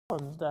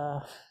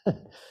and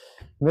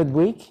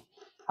midweek.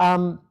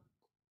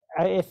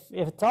 If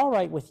it's all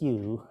right with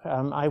you,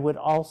 I would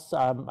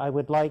also I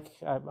would like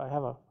I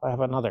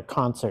have another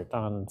concert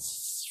on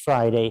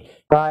Friday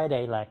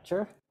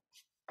lecture.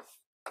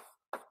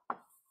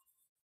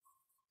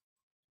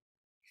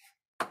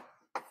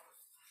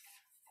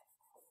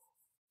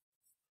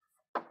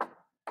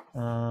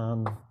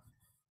 Um,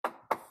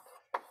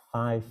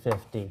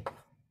 5:50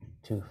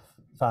 to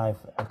 5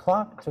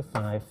 o'clock to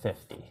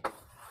 5:50.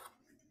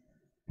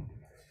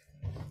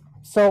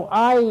 So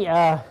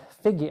I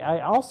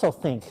also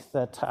think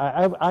that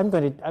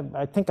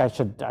I think I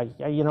should.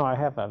 You know, I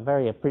have a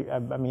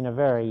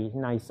very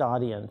nice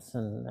audience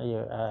and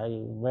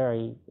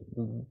very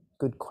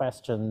good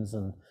questions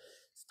and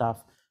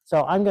stuff.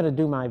 So I'm going to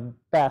do my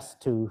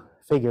best to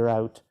figure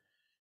out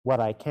what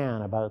I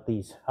can about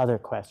these other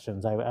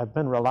questions. I've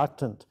been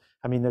reluctant.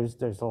 I mean,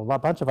 there's a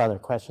bunch of other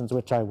questions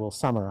which I will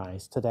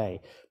summarize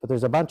today, but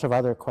there's a bunch of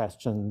other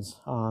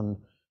questions on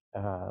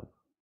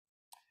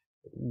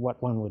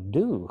what one would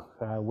do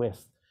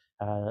with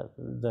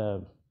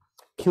the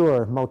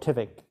pure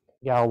motivic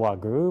Galois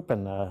group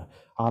and the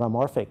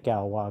automorphic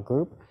Galois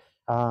group.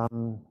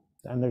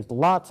 And there's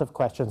lots of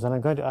questions,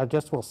 and I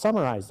just will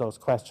summarize those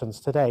questions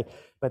today,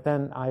 but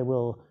then I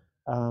will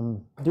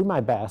do my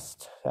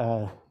best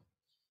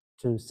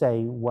to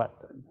say what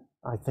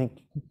I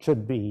think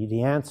should be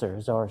the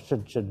answers, or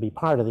should be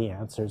part of the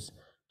answers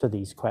to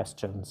these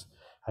questions.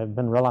 I've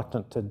been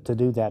reluctant to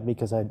do that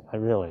because I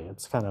really,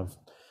 it's kind of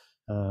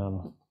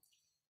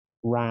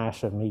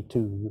rash of me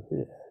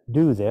to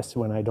do this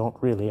when I don't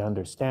really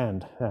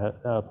understand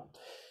a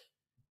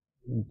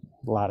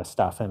lot of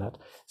stuff in it.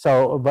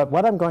 So, but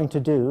what I'm going to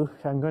do,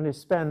 I'm going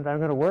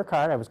to work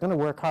hard. I was going to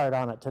work hard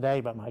on it today,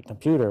 but my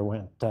computer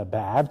went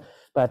bad.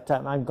 But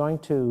I'm going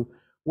to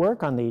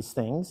work on these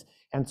things.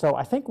 And so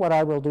I think what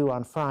I will do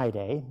on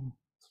Friday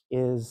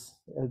is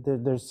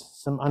there's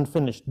some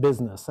unfinished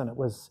business, and it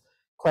was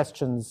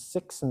questions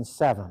 6 and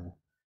 7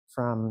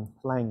 from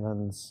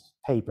Langlands'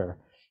 paper.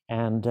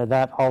 And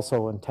that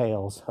also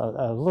entails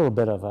a little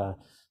bit of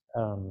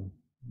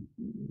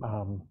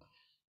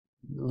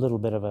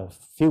a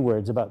few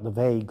words about the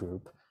Vey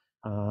group.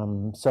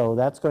 So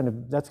that's going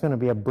to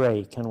be a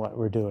break in what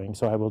we're doing.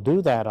 So I will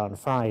do that on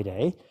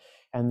Friday,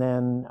 and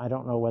then I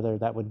don't know whether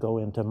that would go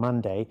into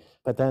Monday,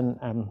 but then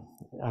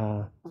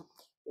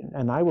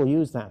and I will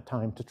use that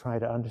time to try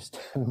to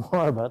understand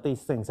more about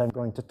these things I'm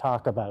going to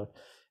talk about,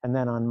 and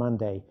then on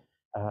Monday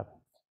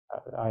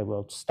I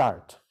will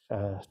start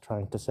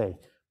trying to say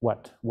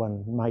what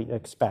one might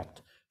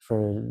expect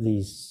for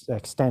these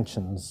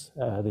extensions,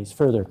 these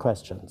further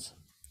questions.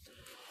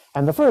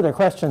 And the further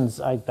questions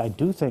I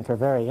do think are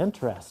very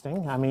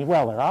interesting. I mean,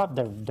 well,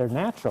 they're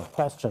natural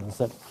questions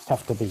that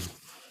have to be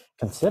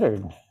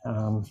considered.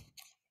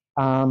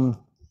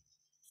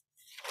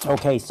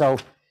 Okay, so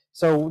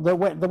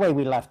the way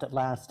we left it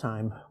last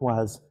time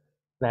was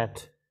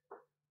that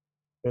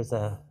there's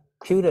a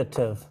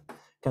putative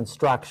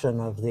construction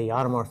of the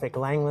automorphic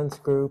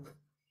Langlands group,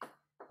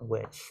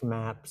 which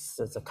maps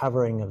as a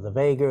covering of the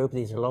Vey group.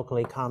 These are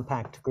locally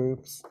compact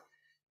groups,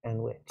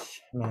 and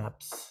which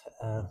maps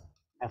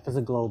F is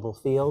a global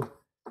field,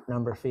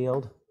 number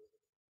field.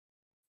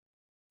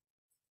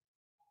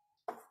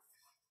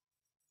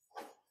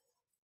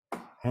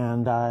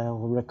 And I'll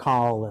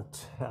recall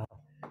that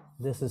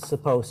this is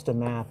supposed to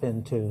map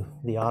into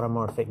the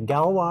automorphic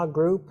Galois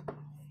group,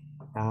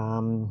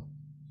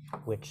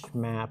 which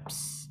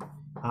maps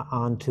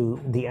onto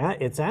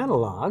its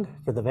analog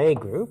for the Vey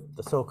group,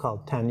 the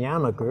so-called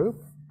Tanyama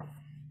group,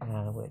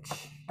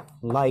 which,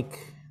 like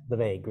the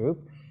Vey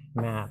group,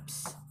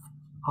 maps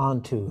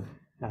onto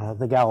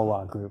the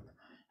Galois group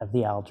of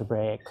the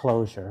algebraic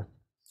closure.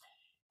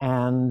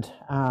 And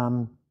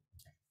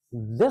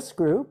this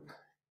group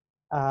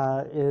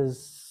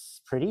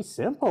is pretty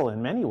simple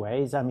in many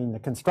ways. I mean, the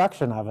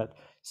construction of it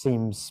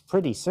seems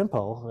pretty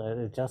simple.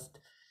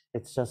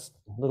 It's just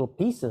little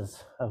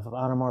pieces of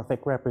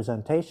automorphic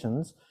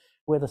representations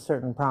with a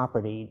certain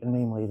property,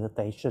 namely that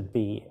they should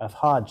be of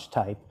Hodge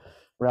type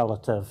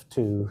relative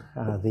to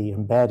the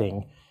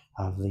embedding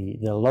of the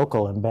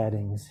local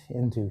embeddings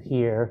into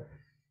here,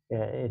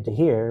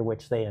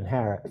 which they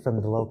inherit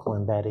from the local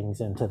embeddings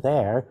into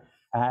there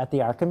at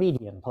the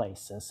Archimedean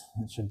places.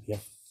 It should be a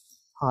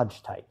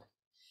Hodge type.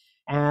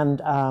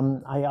 And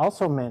I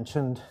also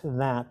mentioned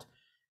that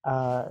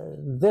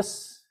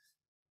this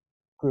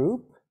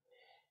group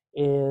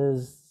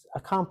is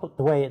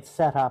the way it's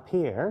set up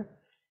here.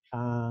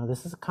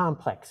 This is a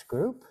complex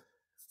group,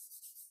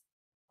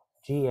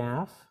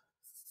 GF,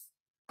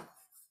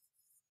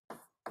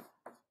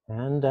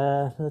 and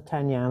the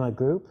Tanyama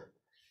group.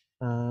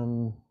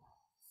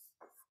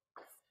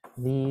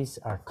 These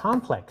are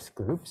complex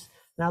groups.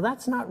 Now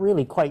that's not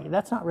really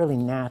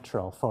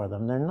natural for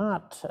them. They're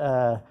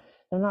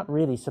not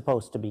really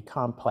supposed to be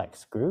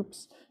complex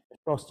groups. They're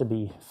supposed to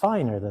be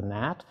finer than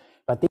that,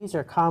 but these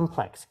are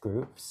complex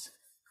groups.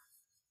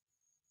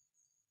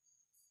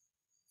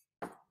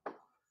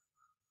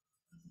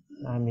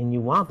 I mean,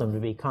 you want them to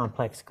be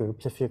complex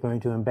groups if you're going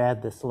to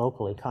embed this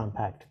locally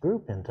compact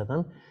group into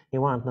them.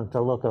 You want them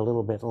to look a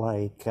little bit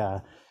like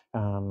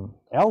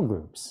L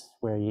groups,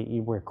 where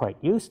you were quite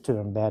used to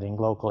embedding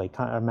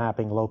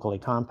mapping locally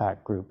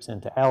compact groups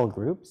into L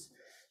groups.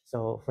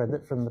 So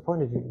from the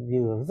point of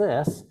view of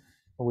this,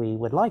 we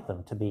would like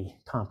them to be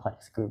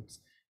complex groups.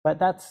 But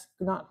that's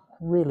not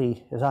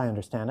really, as I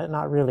understand it,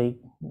 not really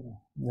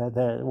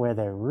where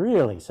they're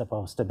really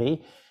supposed to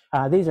be.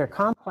 These are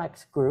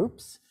complex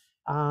groups,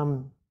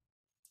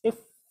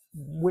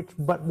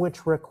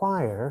 which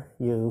require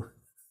you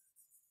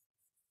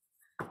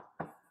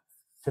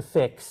to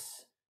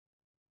fix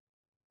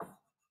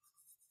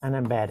an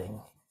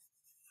embedding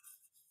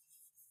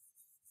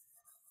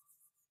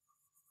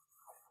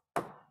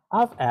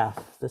of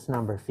F, this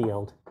number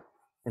field,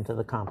 into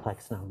the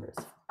complex numbers.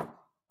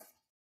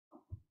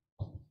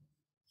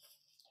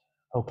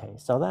 Okay,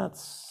 so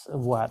that's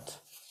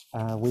what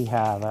we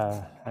have.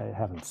 I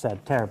haven't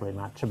said terribly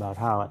much about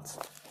how it's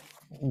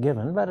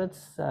given, but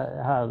it's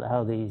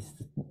how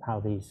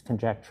these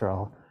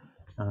conjectural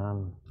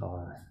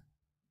or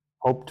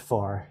hoped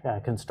for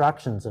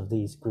constructions of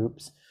these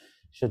groups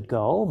should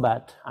go,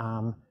 but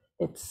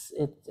it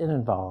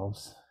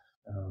involves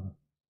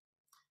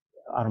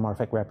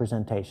automorphic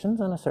representations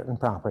and a certain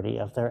property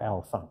of their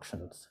L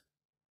functions.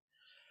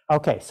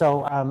 Okay,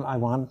 so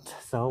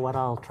what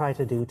I'll try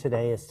to do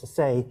today is to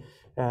say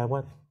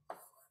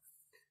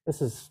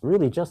this is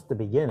really just the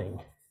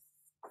beginning.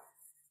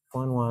 If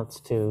one wants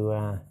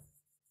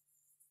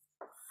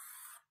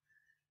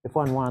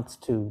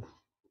to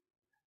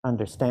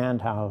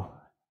understand how.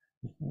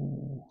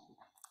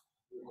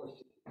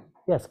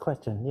 Yes,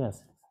 question,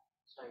 yes.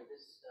 Sorry,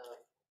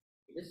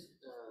 this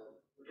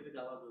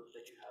typical group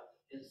that you have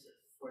is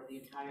for the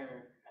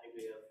entire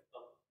category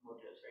of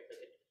motives, right?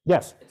 Like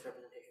yes. It's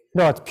representation.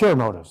 No, it's pure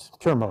motives.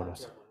 Pure motives.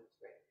 Pure motives,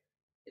 right?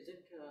 Is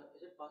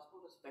it possible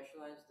to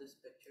specialize this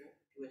picture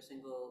to a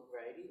single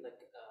variety, like?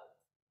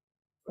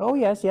 Oh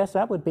yes,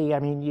 that would be. I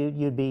mean,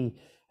 you'd be.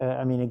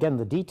 I mean, again,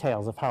 the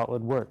details of how it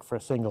would work for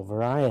a single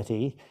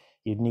variety.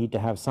 You'd need to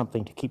have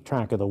something to keep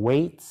track of the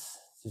weights.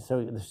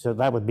 So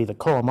that would be the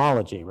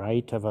cohomology,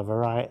 right, of a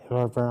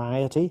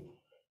variety.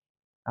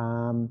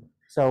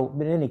 So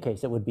in any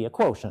case, it would be a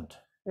quotient.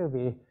 It would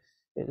be.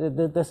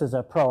 This is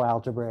a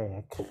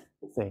pro-algebraic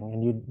thing,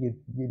 and you'd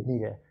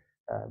need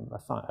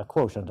a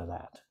quotient of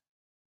that.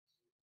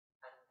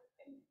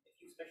 And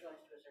if you specialize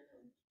to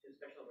a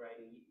special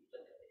variety,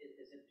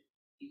 is it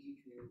easy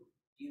to?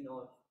 Do you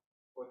know if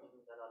working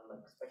on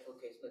like special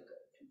case, like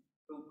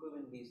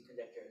proving these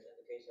conjectures in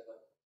the case of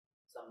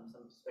some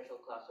special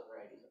class of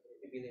varieties, like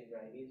abelian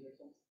varieties or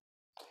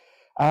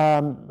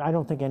something? I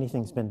don't think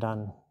anything's been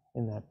done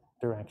in that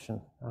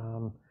direction.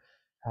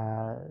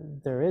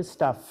 There is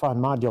stuff on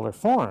modular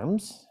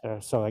forms,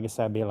 so I guess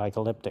that'd be like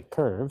elliptic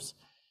curves.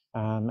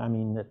 I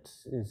mean,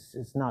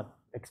 it's not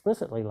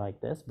explicitly like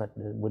this, but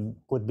it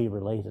would be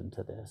related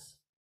to this.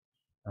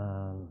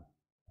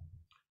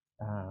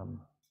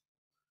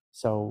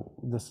 So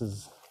this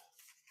is,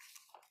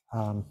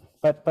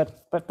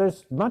 but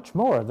there's much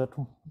more that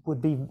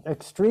would be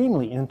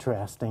extremely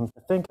interesting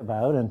to think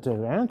about and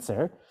to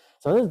answer.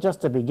 So this is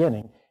just a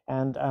beginning,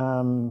 and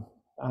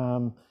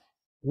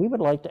we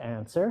would like to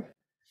answer.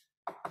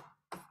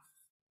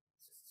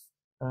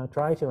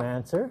 Try to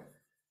answer.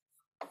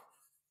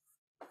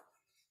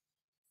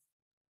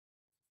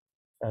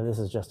 This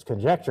is just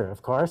conjecture,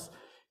 of course,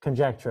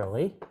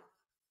 conjecturally.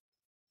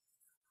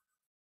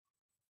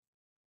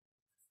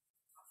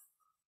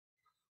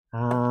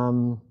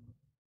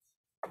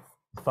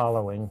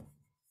 Following.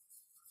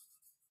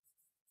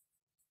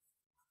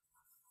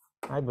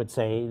 I would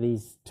say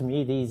to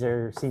me, these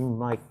seem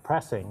like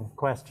pressing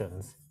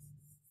questions.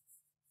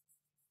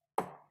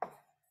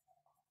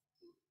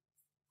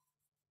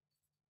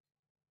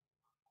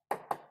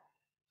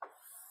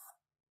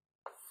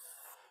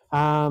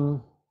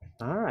 All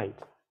right.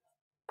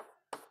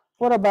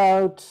 What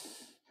about,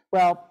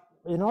 well,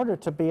 in order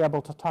to be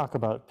able to talk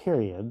about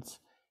periods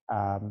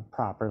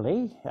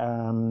properly,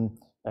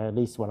 at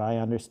least what I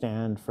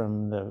understand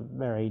from the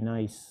very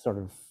nice sort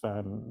of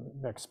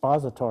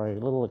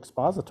little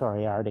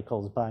expository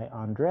articles by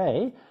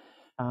Andre,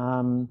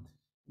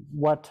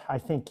 what I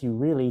think you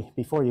really,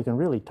 before you can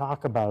really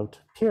talk about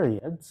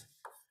periods,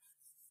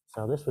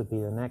 so this would be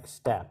the next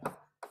step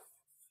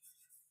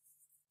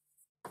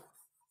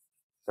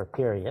for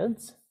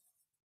periods.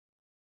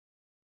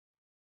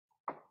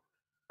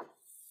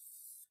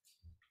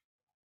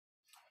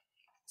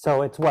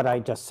 So it's what I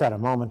just said a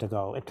moment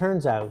ago. It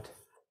turns out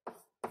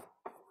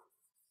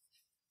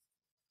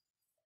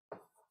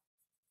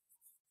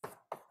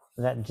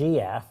that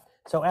GF,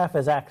 so F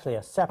is actually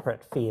a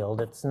separate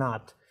field. It's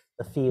not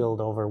the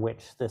field over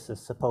which this is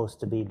supposed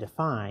to be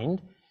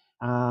defined.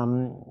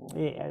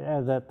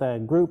 That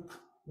the group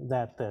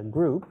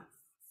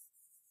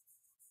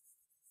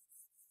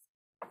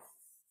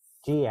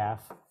GF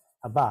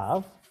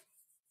above,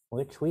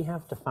 which we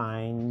have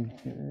defined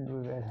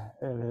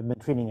been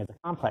treating as a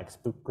complex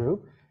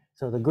group.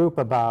 So the group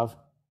above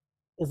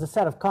is a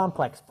set of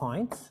complex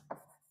points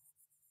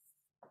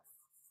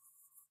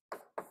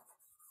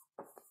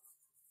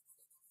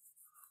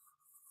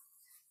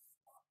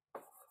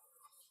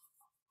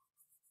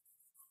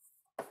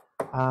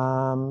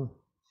of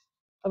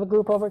a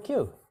group over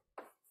Q.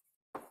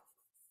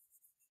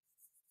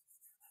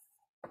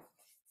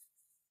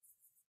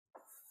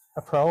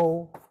 A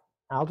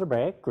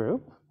pro-algebraic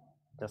group,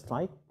 just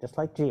like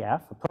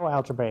GF, a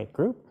pro-algebraic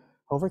group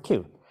over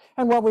Q.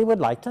 And what we would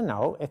like to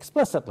know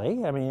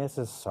explicitly, I mean, this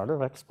is sort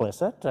of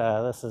explicit,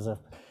 this is a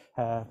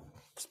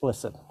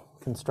explicit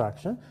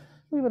construction.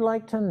 We would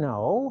like to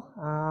know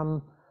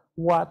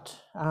what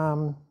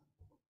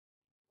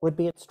would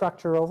be its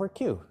structure over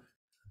Q.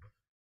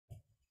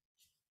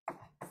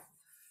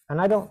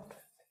 And I don't,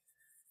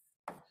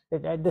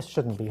 this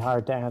shouldn't be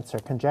hard to answer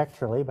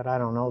conjecturally, but I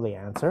don't know the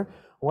answer.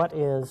 What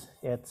is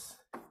its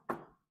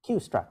Q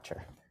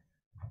structure?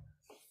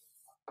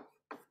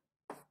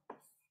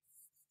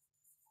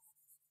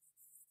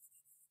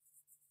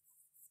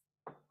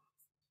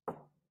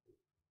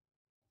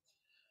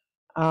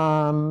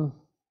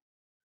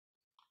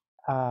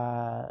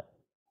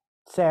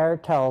 Serre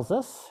tells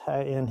us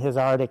in his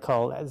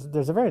article,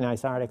 there's a very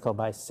nice article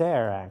by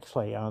Serre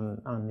actually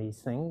on these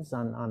things,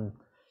 on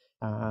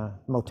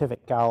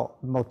motivic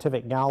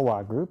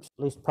Galois groups,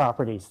 at least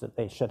properties that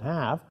they should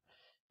have,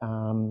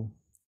 pure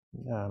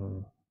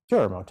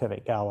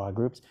motivic Galois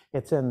groups.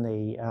 It's in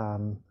the,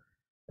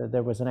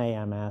 there was an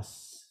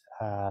AMS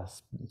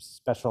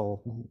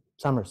special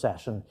summer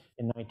session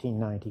in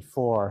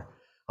 1994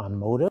 on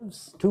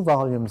motives, 2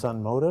 volumes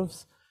on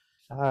motives.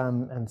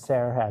 And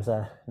Serre has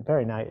a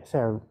very nice,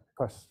 Serre, of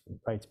course,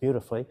 writes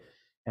beautifully,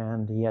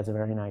 and he has a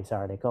very nice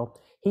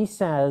article. He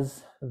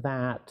says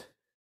that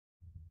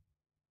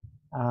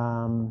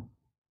now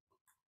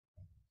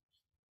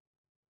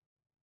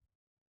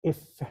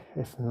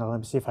let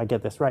me see if I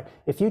get this right.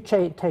 If you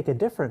take a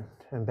different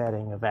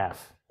embedding of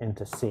F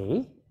into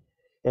C,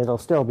 it'll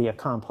still be a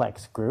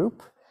complex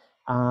group.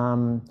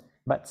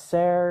 But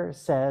Serre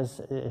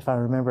says, if I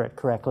remember it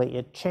correctly,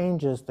 it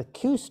changes the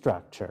Q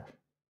structure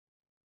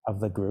of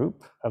the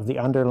group, of the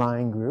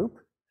underlying group,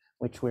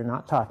 which we're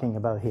not talking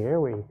about here.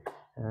 We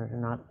are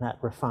not that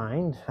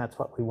refined. That's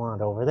what we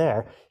want over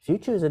there. If you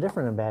choose a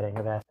different embedding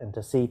of F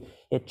into C,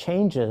 it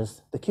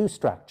changes the Q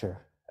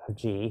structure of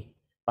G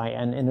by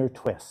an inner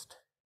twist.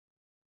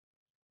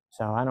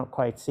 So I don't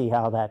quite see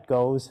how that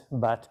goes,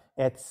 but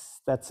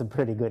that's a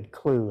pretty good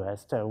clue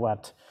as to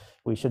what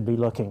we should be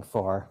looking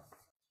for.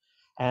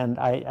 And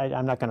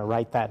I'm not going to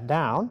write that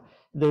down.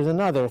 There's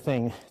another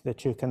thing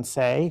that you can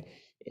say.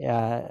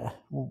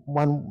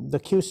 The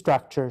Q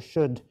structure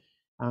should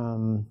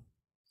when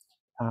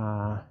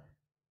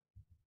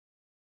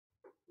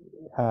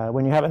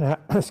you have an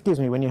excuse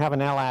me, when you have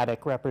an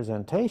L-adic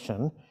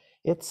representation,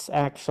 it's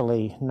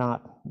actually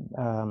not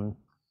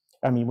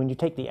I mean, when you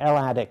take the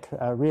L-adic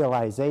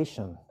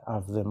realization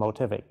of the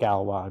motivic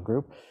Galois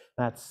group,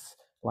 that's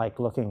like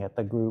looking at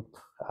the group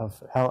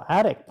of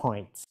L-adic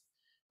points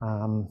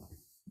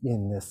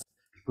in this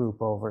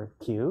group over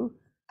Q.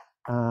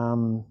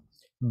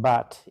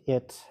 But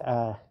it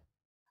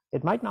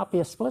might not be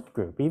a split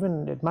group.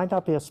 Even it might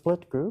not be a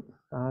split group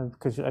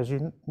because, as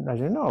you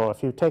know,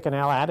 if you take an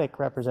L-adic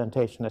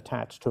representation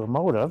attached to a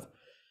motive,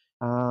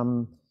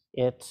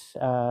 it's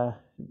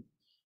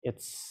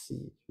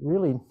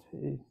really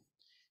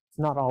it's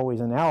not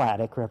always an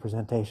L-adic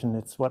representation.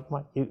 It's what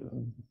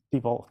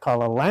people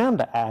call a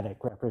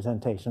lambda-adic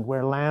representation,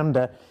 where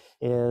lambda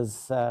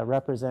is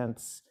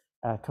represents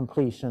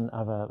completion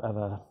of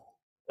a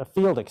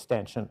field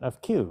extension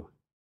of Q.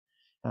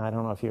 I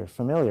don't know if you're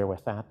familiar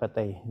with that, but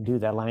they do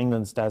that.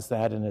 Langlands does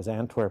that in his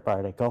Antwerp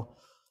article.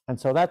 And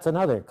so that's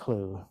another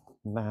clue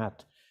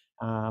that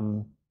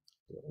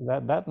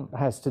that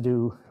has to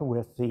do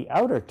with the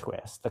outer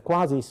twist, the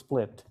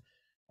quasi-split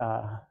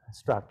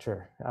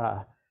structure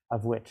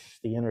of which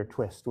the inner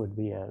twist would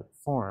be a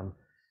form.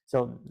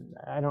 So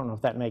I don't know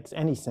if that makes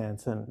any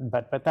sense,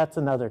 but that's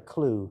another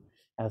clue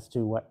as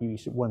to what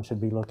one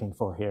should be looking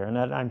for here. And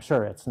I'm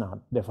sure it's not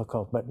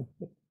difficult, but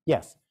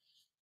yes.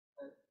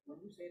 When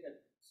you say that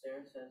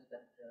Serre says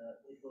that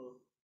it will,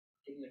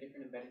 taking a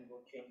different embedding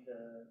will change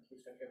the Q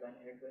structure by an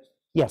inner twist?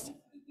 Yes.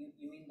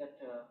 You mean that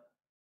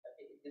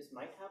this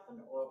might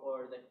happen,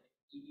 or that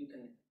you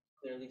can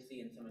clearly see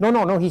in some...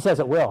 No, he says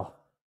it will.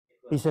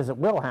 He says it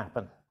will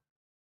happen.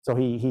 So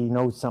he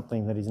knows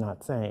something that he's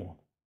not saying.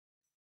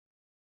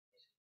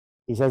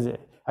 He says it,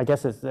 I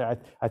guess it's,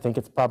 I think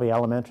it's probably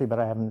elementary, but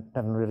I haven't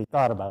really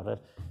thought about it.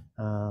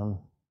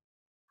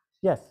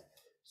 Yes?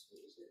 So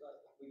is it like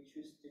if we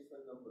choose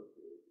different number,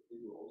 it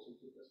will also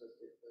give us a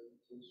different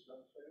Q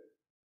structure?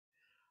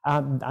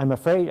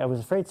 I was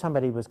afraid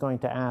somebody was going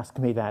to ask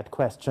me that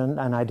question,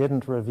 and I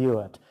didn't review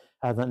it.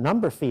 The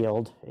number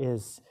field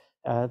is,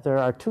 there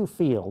are 2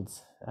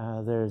 fields.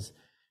 There's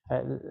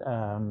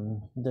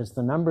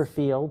the number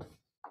field,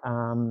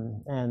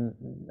 and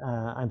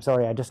I'm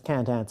sorry, I just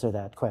can't answer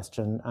that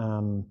question.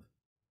 I'll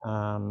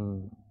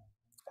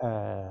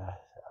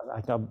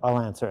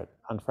answer it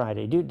on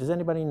Friday. Does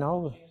anybody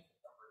know?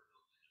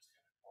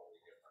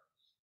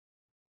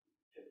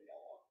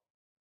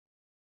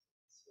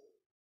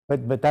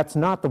 But that's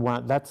not the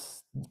one.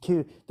 That's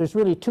Q. There's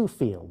really 2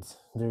 fields.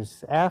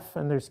 There's F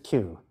and there's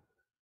Q,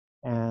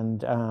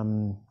 and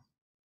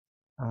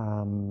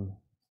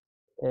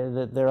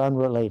they're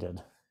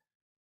unrelated.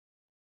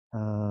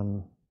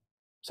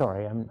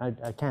 Sorry,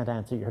 I can't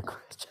answer your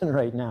question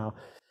right now.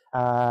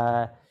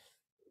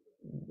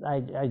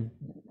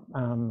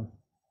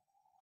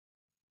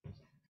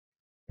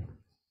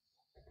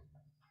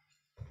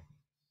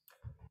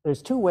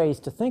 There's two ways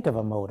to think of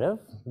a motive.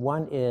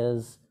 One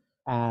is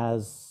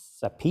as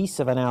a piece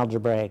of an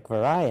algebraic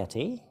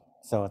variety.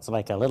 So it's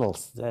like a little,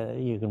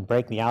 you can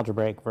break the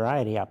algebraic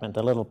variety up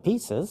into little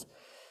pieces,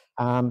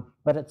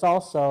 but it's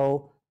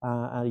also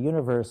a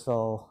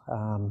universal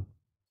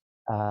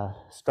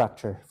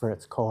structure for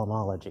its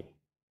cohomology.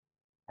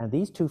 And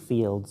these two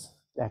fields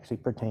actually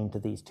pertain to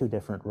these two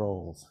different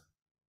roles,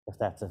 if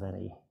that's of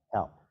any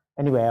help.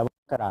 Anyway, I'll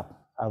look it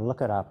up. I'll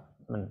look it up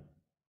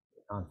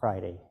on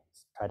Friday,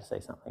 try to say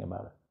something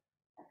about it.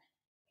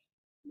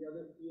 The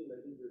other field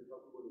I think we're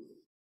talking about is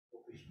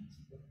coefficients.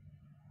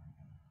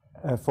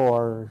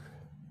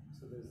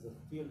 So there's the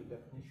field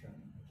definition.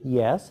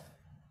 Yes.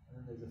 And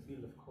then there's a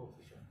field of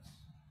coefficients.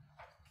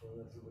 So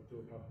that's what you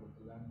were talking about,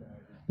 the lambda.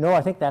 No,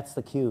 I think that's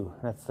the Q.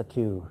 That's the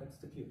Q. That's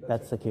the Q.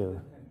 That's the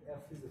Q. And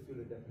F is the field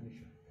of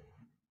definition.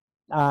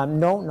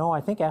 No,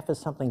 I think F is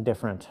something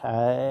different.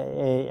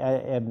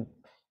 The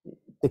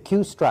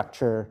Q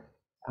structure,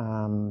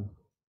 and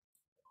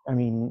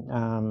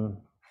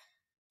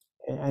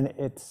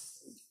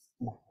it's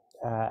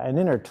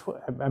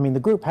the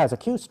group has a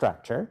Q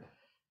structure,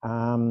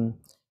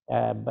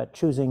 but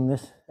choosing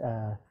this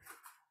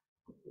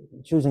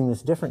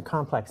different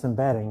complex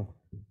embedding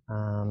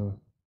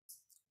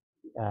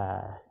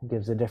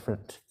gives a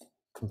different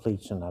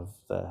completion of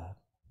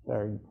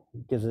or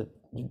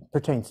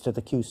pertains to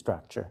the Q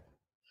structure.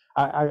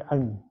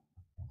 I'm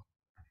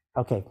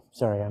okay.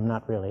 Sorry, I'm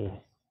not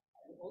really.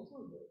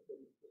 Also, the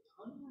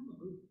Automorphic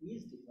group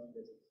is defined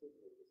as a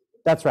triple.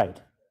 That's right.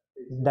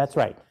 That's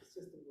right.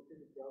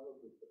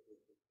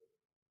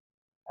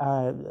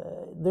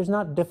 There's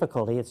not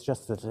difficulty. It's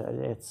just that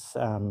it's.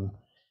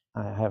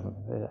 I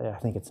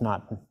think it's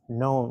not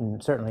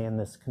known, certainly in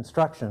this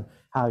construction,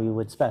 how you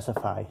would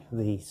specify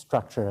the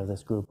structure of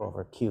this group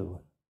over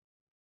Q.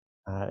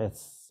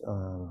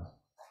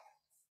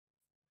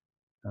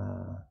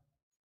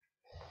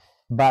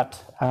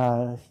 But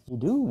you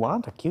do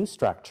want a Q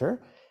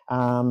structure.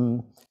 I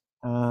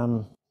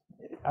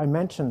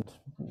mentioned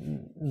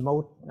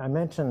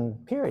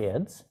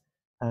periods.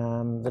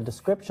 The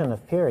description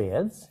of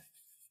periods.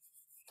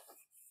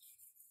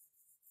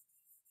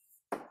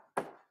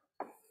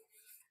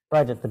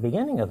 Right at the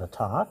beginning of the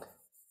talk,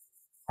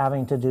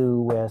 having to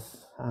do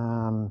with,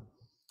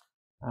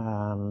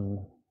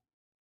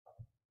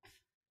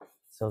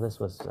 so this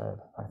was,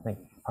 I think,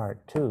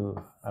 part 2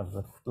 of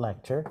the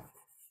lecture,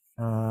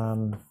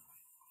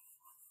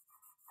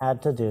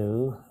 had to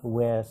do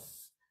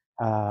with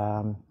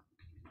the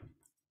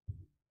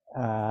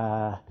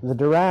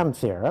de Rham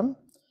theorem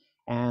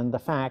and the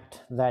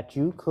fact that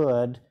you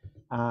could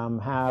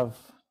have,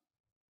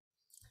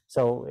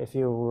 so if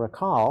you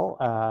recall,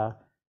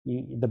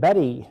 the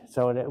Betty,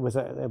 so it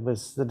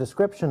was the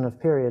description of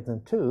periods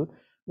in 2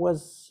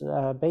 was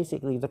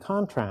basically the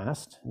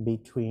contrast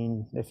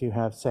between, if you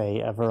have,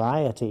 say, a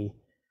variety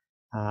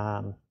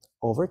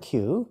over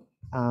Q,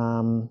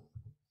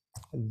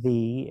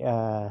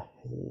 the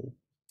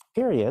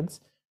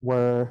periods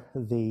were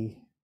the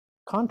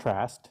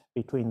contrast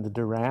between the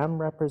de Rham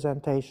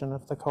representation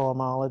of the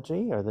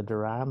cohomology, or the de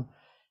Rham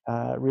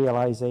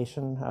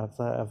realization of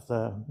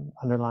the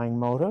underlying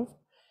motive,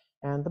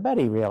 and the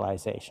Betty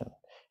realization.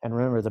 And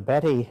remember, the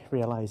Betty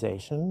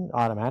realization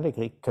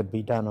automatically could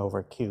be done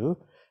over Q.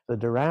 The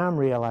de Rham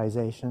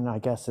realization, I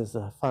guess, is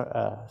a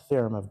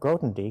theorem of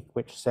Grothendieck,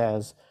 which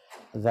says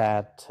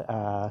that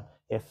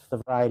if the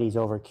variety is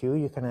over Q,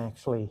 you can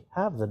actually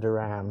have the de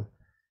Rham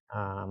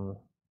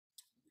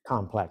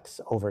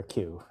complex over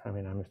Q. I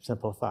mean, I'm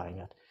simplifying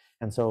it.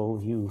 And so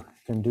you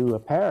can do a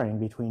pairing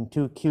between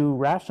 2 Q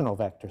rational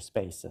vector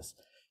spaces.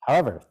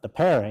 However, the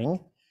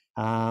pairing,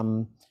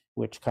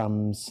 which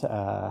comes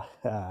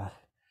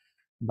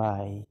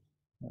by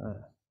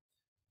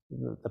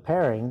the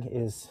pairing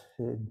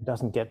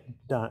doesn't get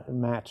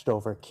matched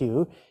over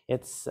Q.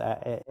 It's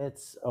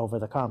over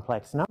the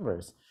complex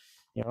numbers.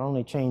 You're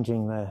only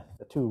changing the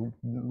 2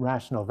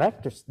 rational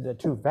vectors, the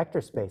 2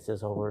 vector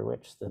spaces over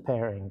which the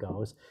pairing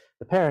goes.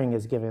 The pairing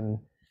is given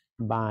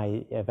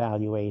by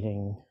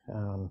evaluating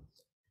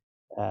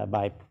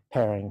by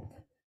pairing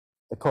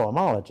the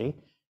cohomology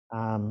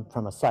from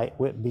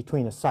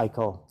between a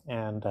cycle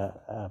and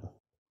a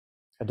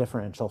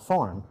differential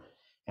form.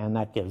 And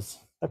that gives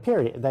a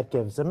period, that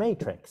gives a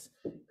matrix.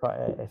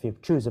 If you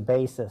choose a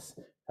basis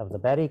of the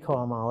Betty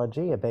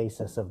cohomology, a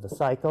basis of the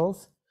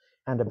cycles,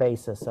 and a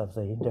basis of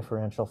the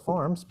differential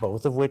forms,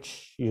 both of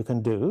which you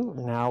can do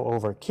now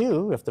over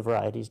Q, if the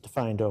variety is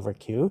defined over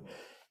Q,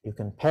 you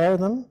can pair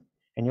them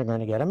and you're going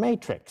to get a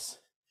matrix.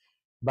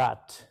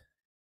 But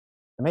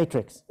the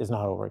matrix is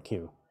not over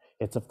Q.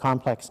 It's of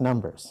complex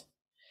numbers.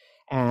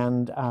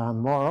 And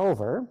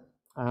moreover,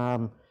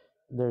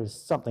 there's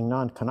something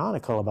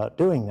non-canonical about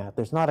doing that.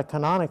 There's not a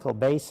canonical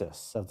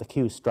basis of the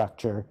Q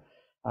structure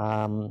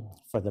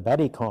for the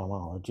Betti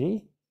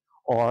cohomology,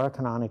 or a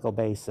canonical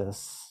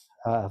basis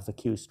of the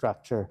Q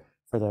structure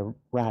for the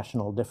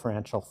rational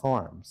differential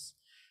forms.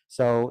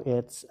 So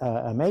it's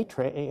a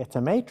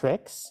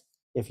matrix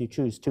if you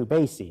choose two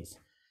bases,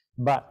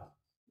 but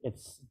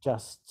it's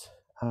just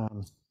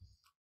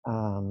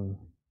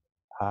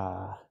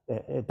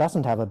it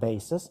doesn't have a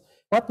basis.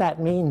 What that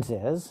means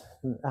is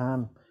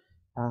that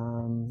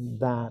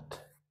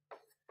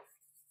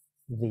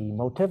the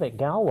motivic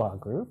Galois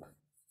group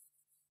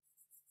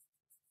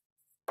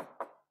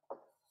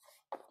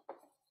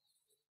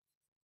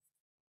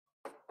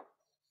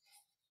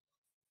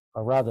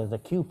or rather the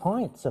Q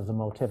points of the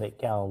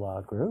motivic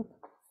Galois group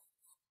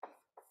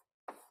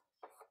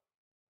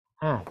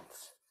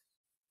acts.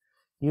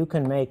 You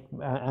can make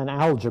an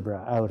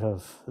algebra out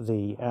of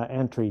the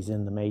entries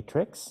in the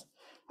matrix.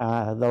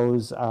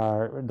 Those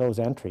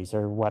entries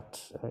are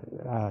what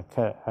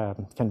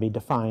can be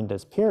defined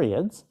as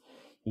periods.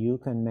 You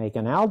can make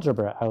an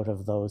algebra out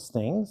of those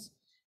things,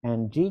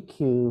 and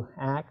GQ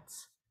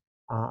acts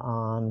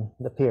on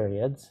the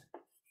periods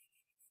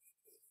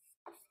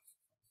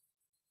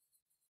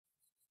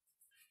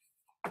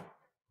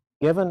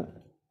given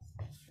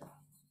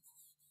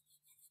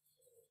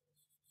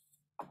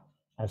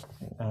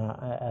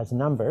as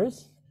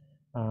numbers.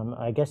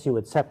 I guess you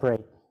would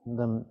separate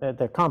them,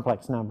 they're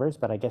complex numbers,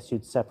 but I guess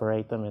you'd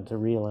separate them into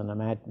real and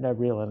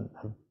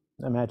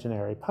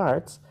imaginary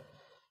parts.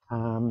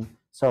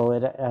 So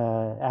it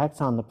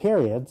acts on the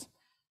periods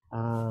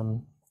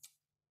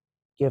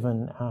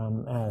given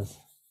as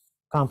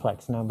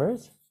complex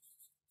numbers.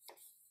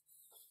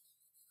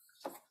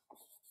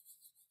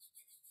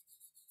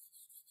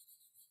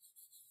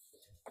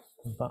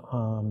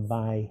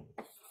 By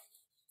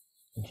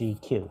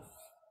GQ.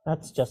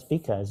 That's just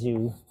because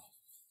you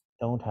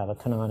don't have a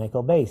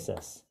canonical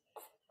basis.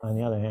 On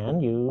the other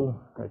hand, you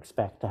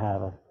expect to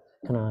have a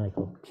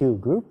canonical Q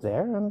group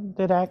there, and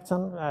it acts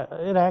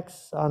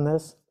on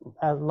this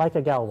like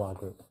a Galois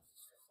group.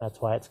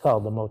 That's why it's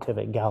called the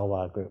motivic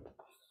Galois group.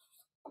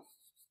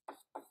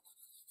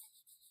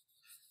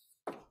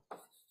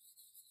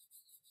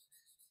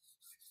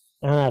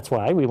 And that's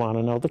why we want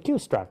to know the Q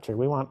structure.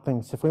 We want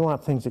things, if we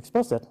want things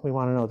explicit, we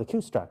want to know the Q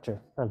structure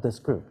of this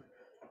group.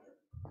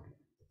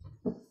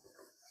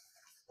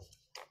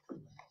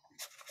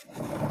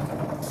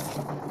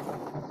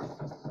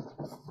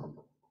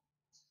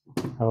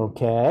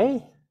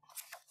 Okay.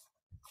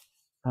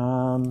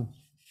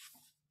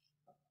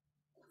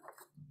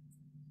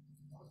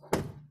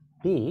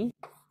 B,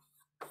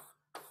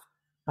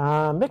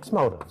 mixed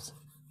motives.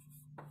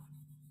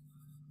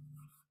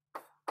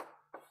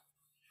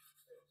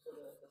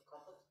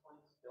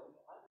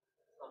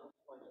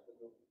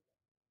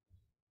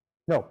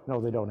 No,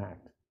 they don't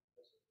act.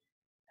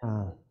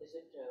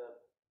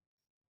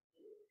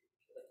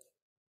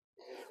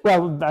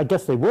 Well, I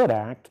guess they would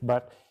act,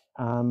 but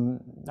I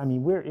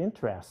mean, we're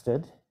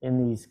interested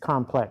in these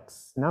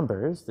complex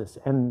numbers, this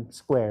n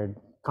squared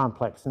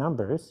complex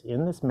numbers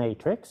in this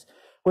matrix.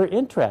 We're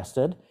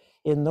interested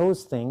in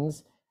those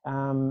things,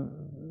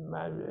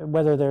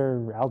 whether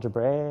they're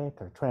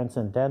algebraic or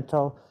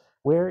transcendental.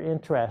 We're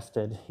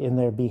interested in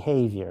their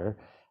behavior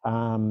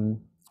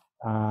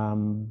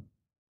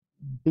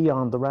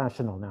beyond the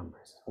rational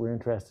numbers. We're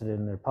interested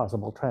in their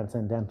possible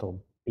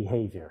transcendental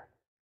behavior.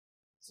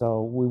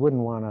 So we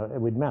wouldn't want to, it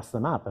would mess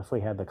them up if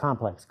we had the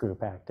complex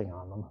group acting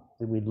on them.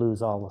 We'd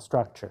lose all the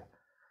structure.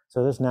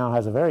 So this now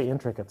has a very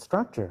intricate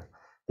structure.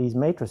 These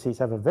matrices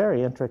have a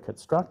very intricate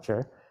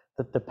structure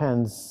that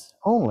depends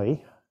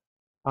only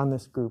on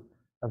this group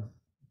of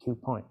Q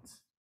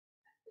points.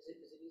 Is it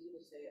easy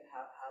to say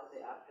how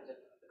they act? Is it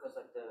because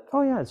like the...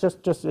 Oh yeah,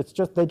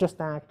 they just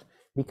act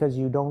because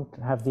you don't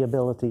have the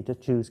ability to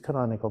choose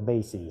canonical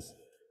bases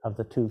of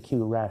the two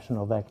Q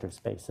rational vector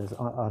spaces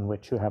on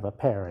which you have a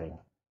pairing.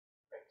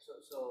 Right. So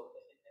in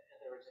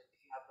other words, if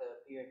you have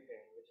the period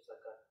pairing, which is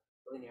like a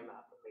linear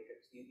map of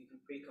matrix, you can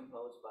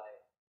precompose by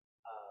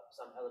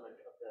some element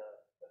of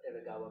the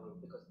Galois group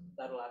because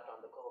that'll act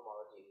on the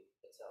cohomology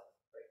itself,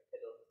 right?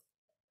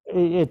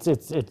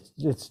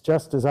 It's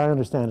just, as I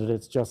understand it,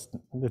 it's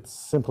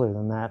simpler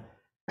than that.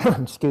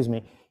 Excuse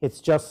me. It's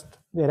just,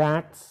 it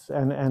acts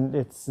and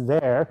it's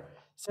there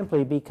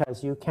simply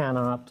because you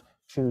cannot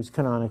choose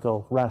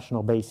canonical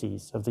rational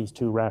bases of these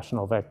two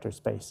rational vector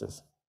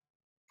spaces.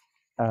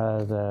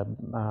 The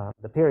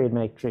period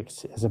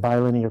matrix is a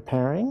bilinear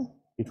pairing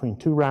between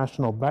two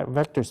rational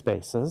vector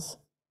spaces,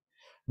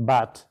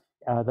 but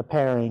the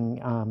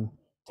pairing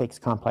takes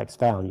complex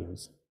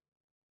values.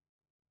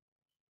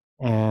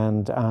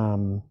 And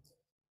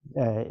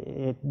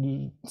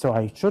so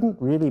I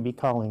shouldn't really be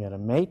calling it a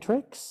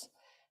matrix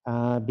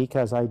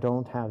because I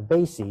don't have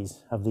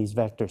bases of these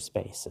vector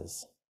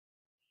spaces.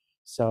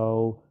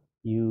 So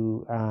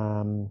you,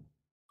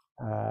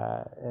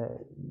 the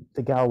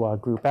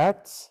Galois group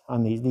acts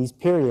on these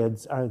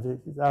periods are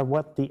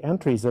what the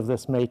entries of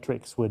this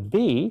matrix would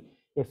be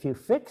if you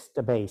fixed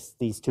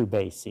these two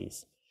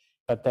bases,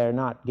 but they're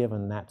not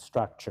given that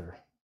structure.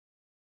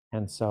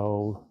 And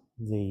so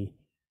the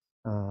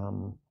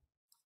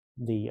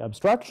the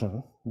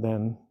obstruction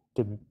then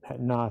to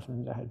not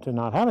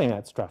having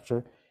that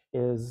structure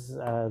is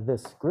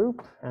this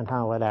group and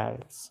how it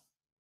acts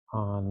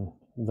on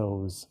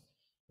those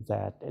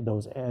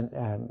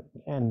n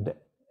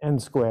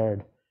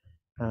squared.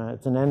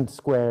 It's an n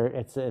squared.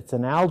 It's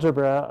an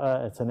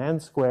algebra. It's an n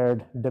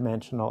squared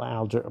dimensional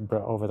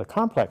algebra over the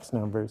complex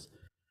numbers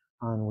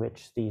on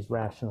which these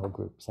rational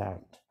groups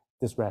act.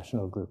 This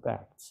rational group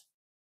acts.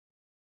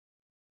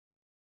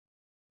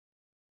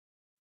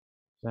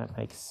 That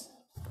makes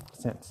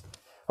sense.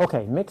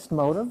 Okay, mixed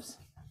motives.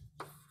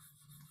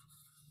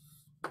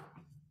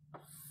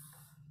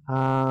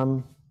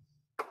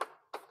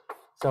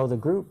 So the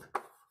group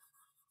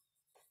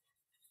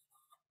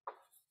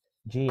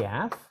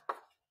GF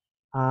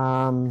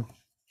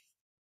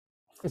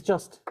is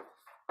just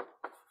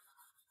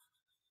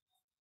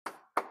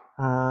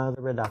the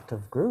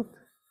reductive group.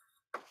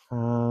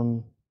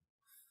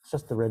 It's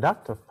just the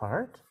reductive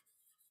part.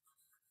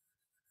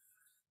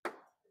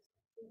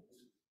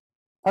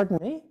 Pardon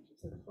me?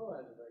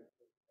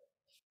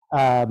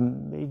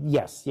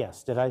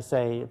 Yes. Did I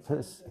say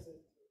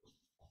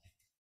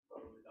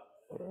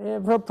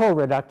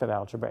pro-reductive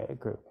algebraic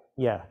group?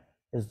 Yeah,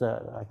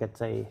 I could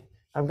say,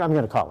 I'm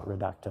going to call it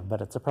reductive,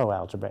 but it's a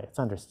pro-algebraic. It's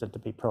understood to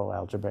be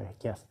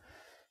pro-algebraic, yes.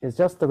 It's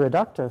just the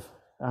reductive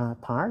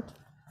part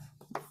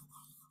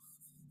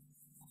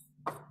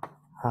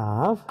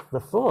of the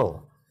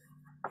full.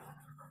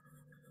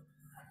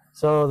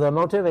 So the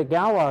motivic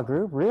Galois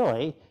group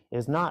really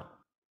is not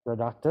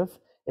reductive.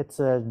 It's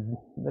an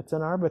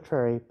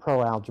arbitrary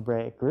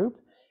pro-algebraic group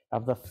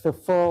of the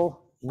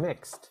full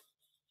mixed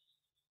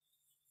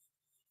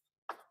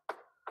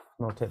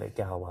motivic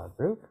Galois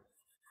group.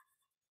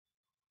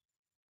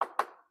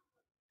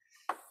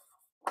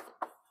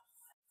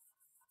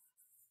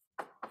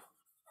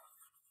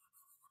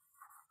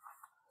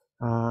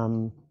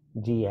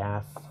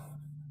 GF,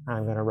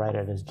 I'm going to write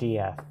it as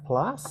GF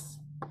plus,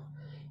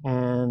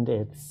 and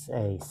it's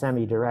a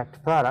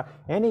semi-direct product.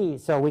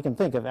 So we can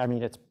think of,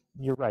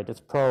 you're right, it's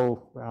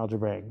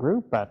pro-algebraic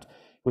group, but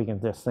we can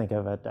just think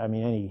of it,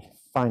 any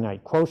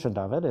finite quotient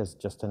of it is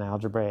just an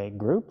algebraic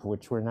group,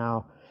 which we're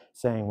now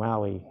saying,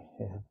 well,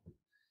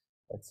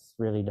 it's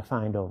really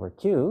defined over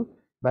Q.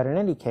 But in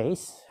any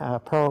case,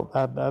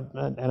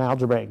 an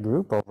algebraic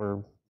group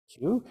over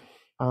Q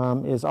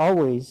is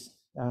always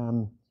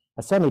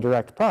a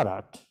semi-direct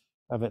product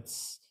of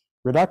its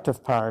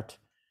reductive part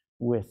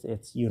with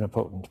its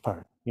unipotent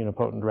part,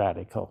 unipotent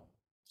radical.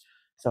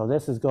 So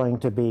this is going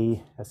to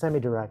be a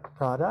semi-direct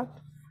product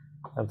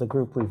of the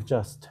group we've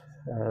just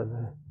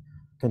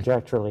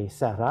conjecturally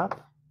set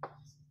up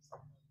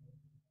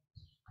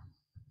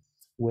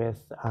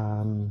with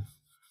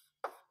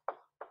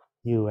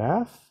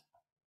UF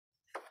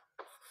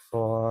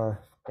for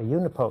a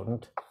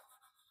unipotent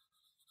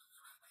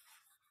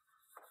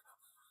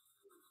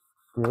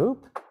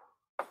group,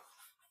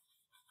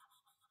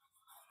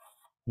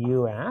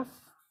 UF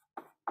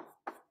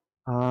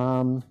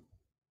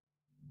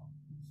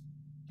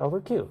over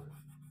Q.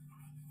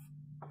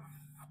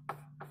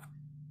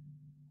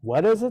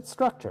 What is its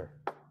structure?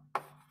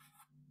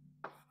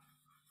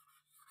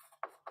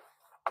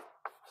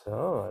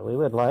 So we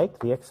would like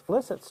the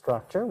explicit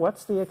structure.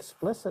 What's the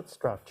explicit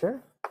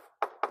structure?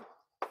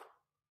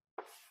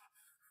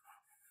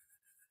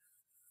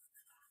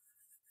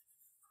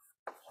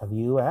 Of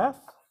UF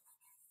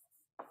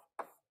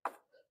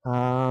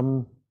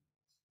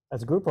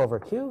as a group over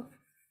Q,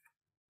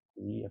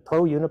 the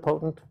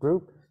pro-unipotent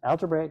group,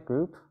 algebraic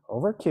group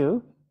over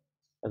Q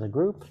as a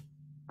group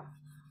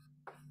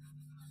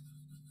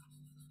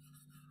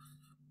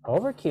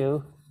over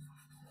Q,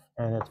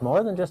 and it's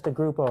more than just a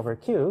group over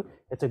Q,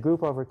 it's a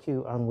group over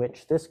Q on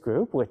which this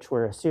group, which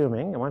we're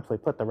assuming, and once we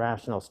put the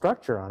rational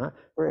structure on it,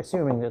 we're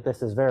assuming that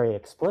this is very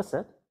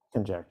explicit,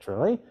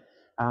 conjecturally.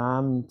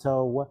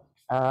 We'll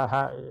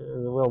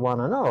want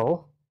to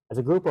know, as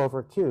a group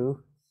over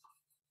Q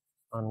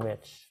on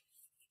which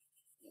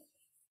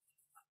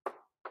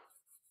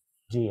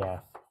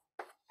GF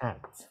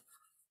acts.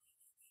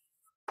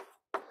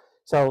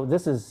 So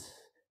this is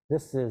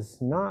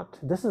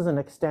an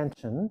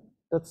extension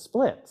that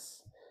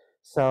splits.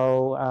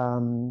 So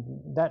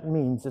that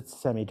means it's a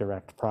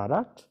semi-direct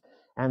product.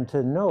 And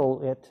to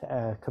know it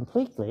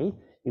completely,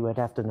 you would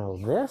have to know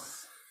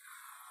this.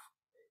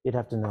 You'd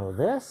have to know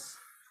this.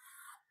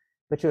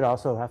 But you'd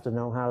also have to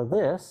know how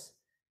this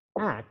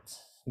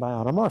acts by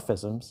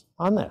automorphisms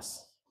on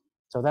this.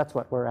 So that's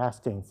what we're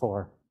asking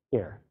for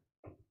here.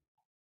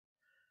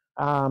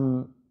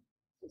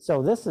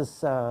 So this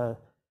is, I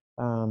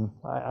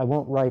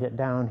won't write it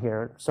down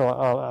here. So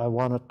I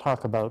want to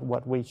talk about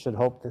what we should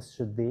hope this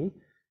should be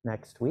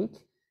next week.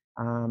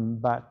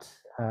 But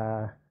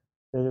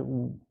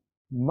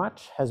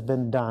much has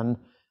been done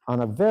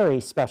on a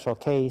very special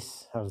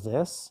case of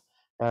this,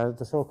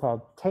 the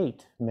so-called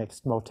Tate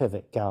mixed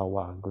motivic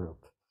Galois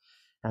group.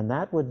 And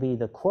that would be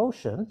the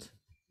quotient,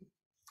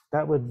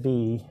 that would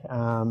be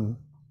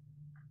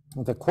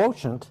the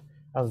quotient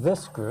of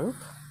this group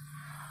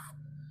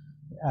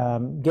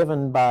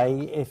given by,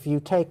 if you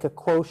take a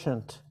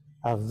quotient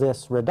of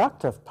this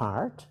reductive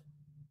part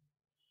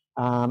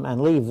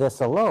and leave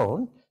this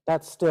alone,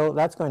 that's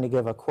going to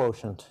give a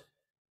quotient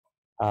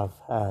of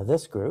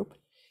this group.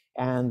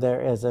 And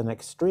there is an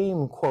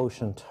extreme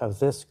quotient of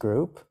this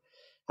group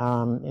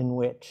in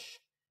which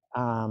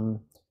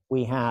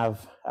we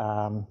have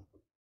the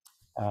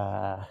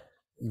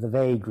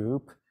Vey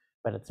group,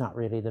 but it's not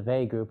really the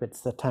Vey group,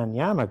 it's the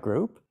Tanyama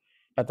group.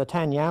 But the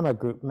Tanyama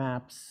group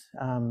maps,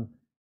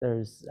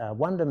 there's a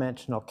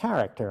one-dimensional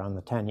character on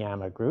the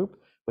Tanyama group,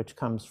 which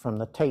comes from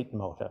the Tate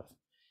motive.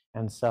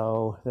 And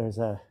so there's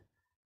a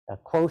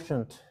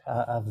quotient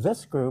of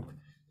this group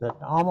that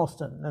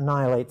almost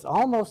annihilates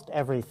almost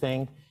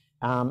everything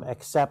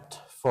except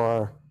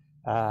for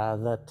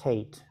the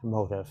Tate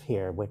motive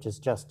here, which is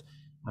just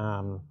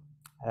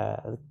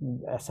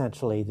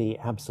essentially the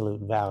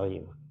absolute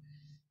value.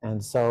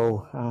 And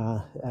so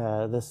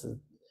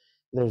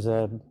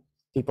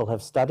people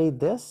have studied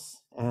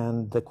this,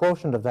 and the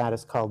quotient of that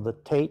is called the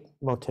Tate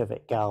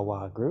motivic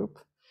Galois group,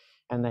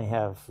 and they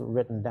have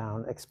written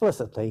down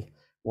explicitly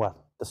what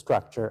the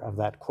structure of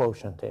that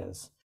quotient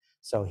is.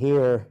 So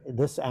here,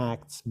 this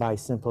acts by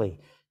simply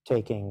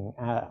taking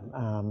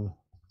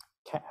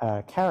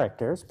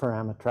characters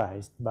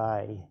parameterized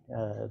by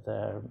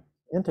the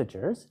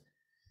integers.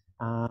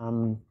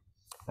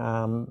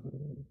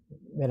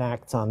 It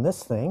acts on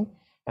this thing,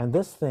 and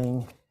this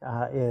thing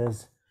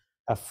is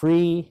a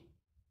free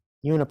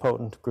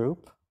unipotent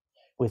group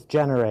with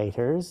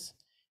generators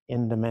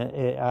in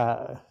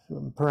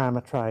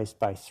parameterized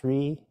by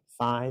 3,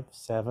 5,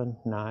 7,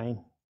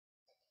 9,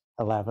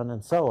 11,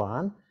 and so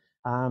on.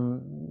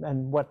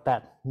 And what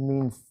that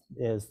means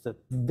is that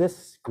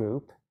this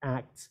group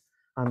acts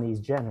on these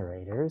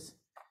generators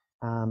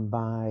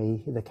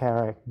by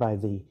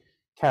the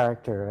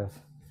character of.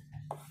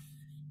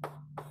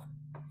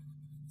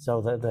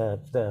 So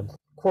the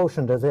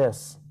quotient of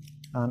this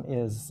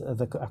is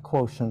a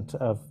quotient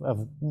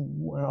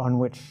on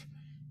which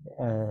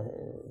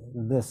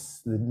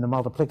the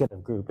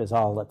multiplicative group is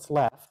all that's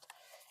left,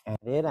 and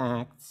it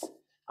acts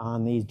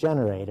on these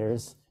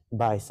generators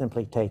by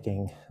simply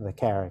taking the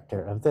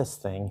character of this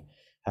thing,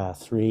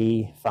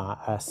 3,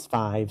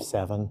 5,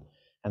 7,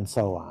 and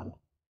so on.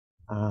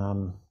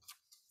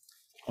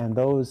 And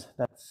those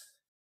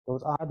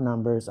odd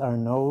numbers are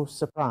no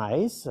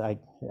surprise, I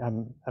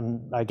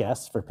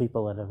guess, for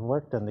people that have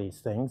worked on these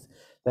things.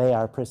 They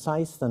are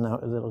precisely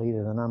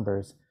the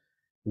numbers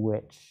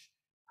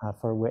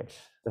for which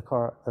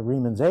the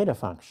Riemann zeta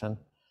function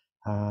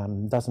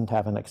doesn't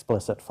have an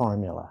explicit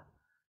formula.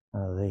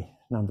 The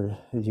number,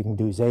 you can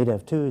do zeta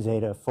of 2,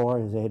 zeta of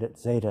 4,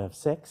 zeta of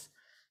 6,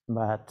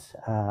 but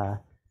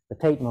the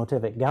Tate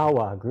motivic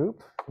Galois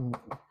group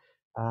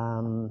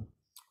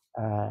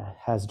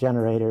has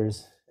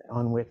generators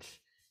on which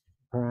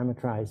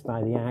parameterized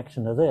by the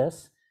action of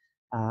this,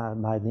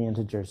 by the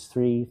integers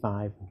 3,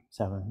 5,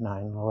 7,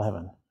 9,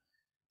 11.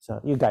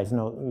 So you guys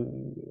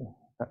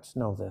perhaps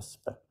know this,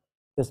 but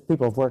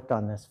people have worked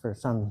on this for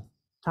some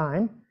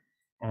time,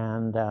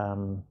 and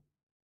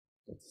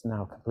it's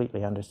now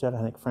completely understood.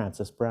 I think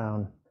Francis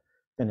Brown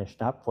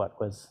finished up what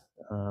was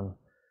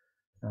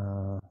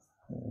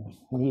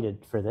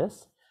needed for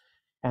this.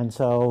 And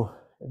so,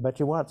 but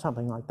you want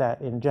something like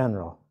that in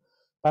general.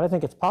 But I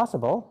think it's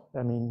possible.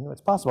 I mean,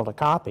 it's possible to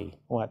copy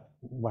what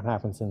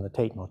happens in the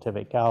Tate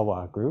motivic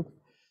Galois group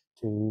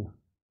to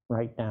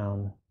write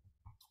down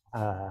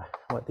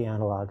what the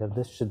analog of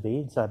this should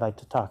be. So I'd like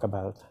to talk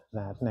about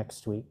that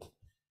next week.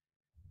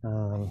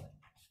 Who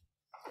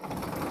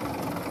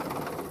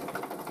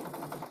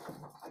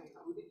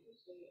did you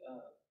say,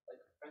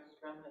 like Francis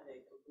Brown had a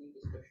complete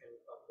description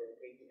of the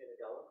Tate motivic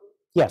Galois group?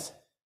 Yes.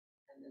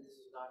 And this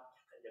is not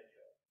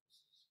conjectural.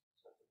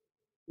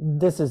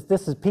 This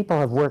is people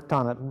have worked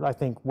on it, I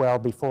think, well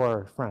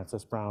before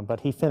Francis Brown,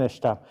 but he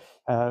finished up.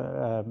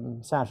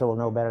 Sasha will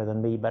know better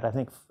than me, but I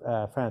think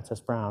Francis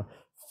Brown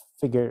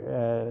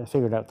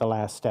figured out the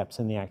last steps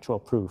in the actual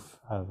proof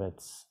of the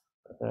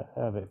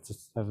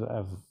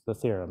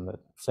theorem that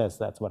says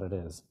that's what it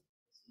is.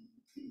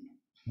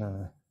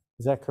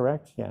 Is that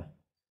correct? Yeah.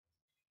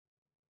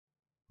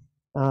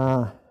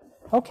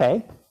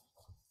 Okay.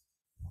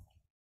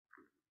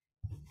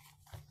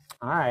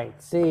 All right.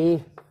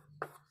 See.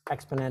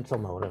 Exponential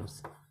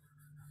motives.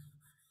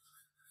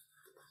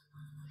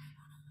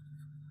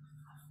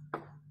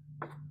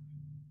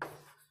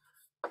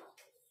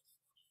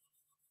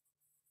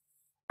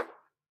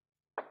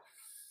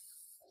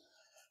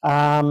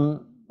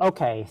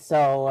 Okay,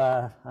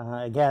 so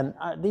again,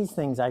 these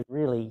things I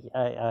really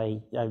I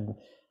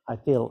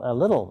feel a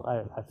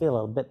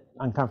little bit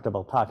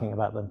uncomfortable talking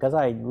about them because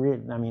I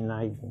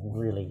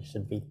really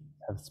should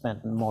have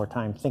spent more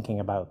time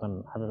thinking about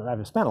them.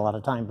 I've spent a lot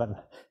of time,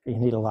 but you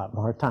need a lot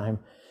more time.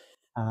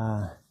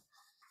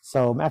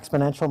 So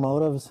exponential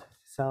motives.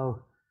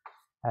 So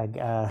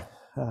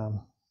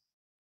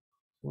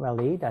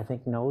Walid, I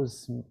think,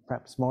 knows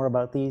perhaps more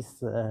about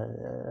these,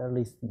 at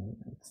least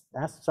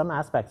some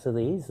aspects of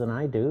these than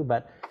I do,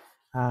 but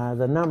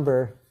the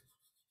number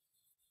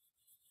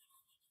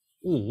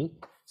E,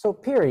 so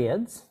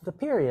periods, the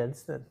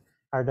periods that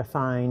are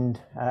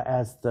defined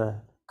as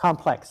the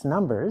complex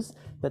numbers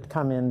that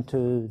come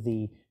into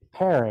the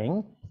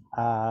pairing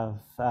of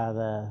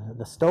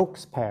the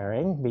Stokes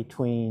pairing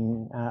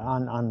between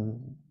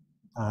on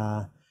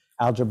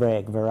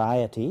algebraic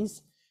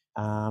varieties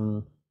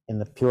in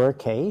the pure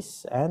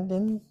case and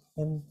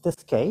in this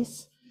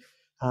case.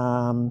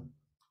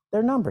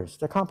 They're numbers,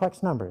 they're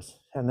complex numbers,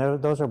 and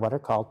those are what are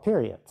called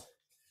periods,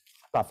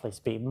 roughly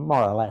speaking,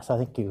 more or less. I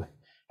think you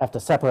have to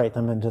separate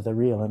them into the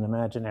real and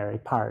imaginary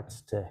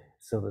parts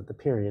so that the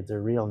periods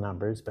are real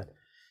numbers, but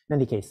in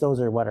any case, those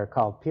are what are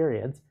called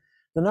periods.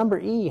 The number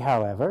e,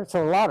 however,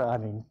 so a lot of, I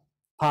mean,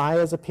 pi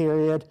is a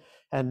period,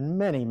 and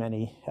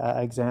many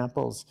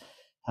examples.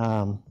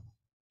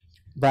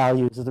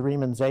 Values of the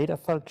Riemann zeta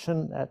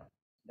function at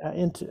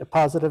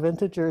positive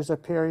integers are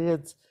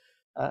periods,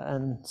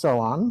 and so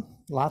on.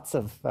 Lots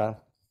of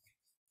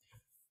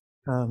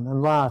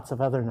and lots of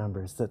other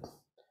numbers that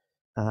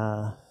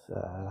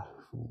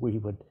we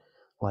would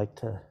like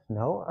to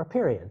know are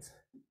periods.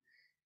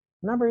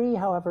 Number e,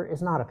 however,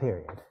 is not a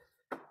period.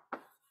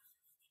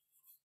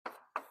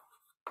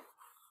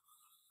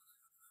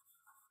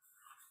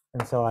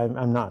 And so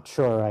I'm not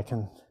sure I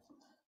can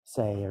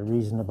say a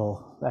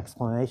reasonable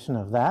explanation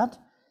of that.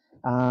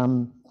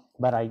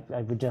 But I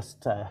would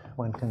just,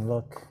 one can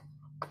look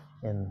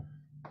in,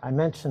 I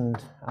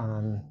mentioned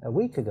a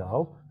week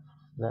ago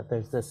that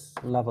there's this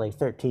lovely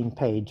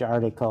 13-page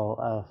article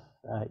of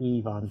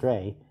Yves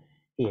André.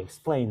 He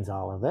explains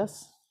all of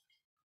this,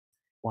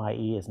 why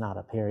E is not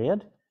a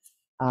period.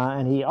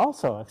 And he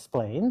also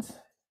explains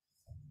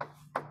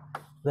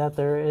that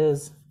there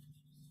is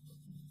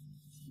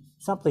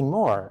something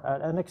more,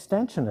 an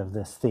extension of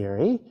this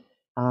theory.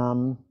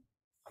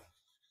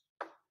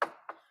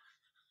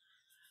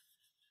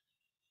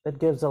 That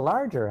gives a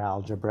larger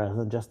algebra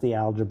than just the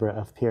algebra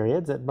of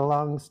periods. It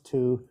belongs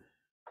to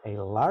a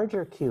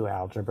larger Q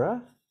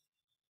algebra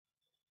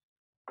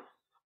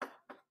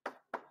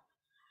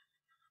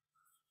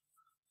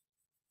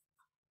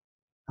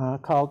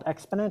called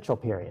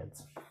exponential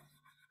periods.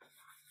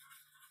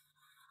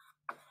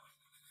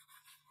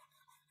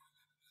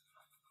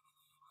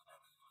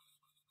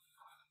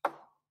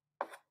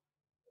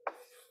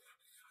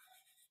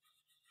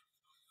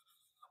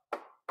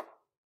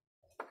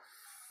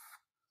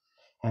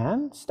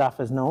 And stuff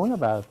is known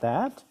about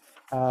that.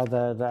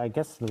 I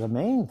guess the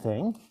main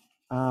thing,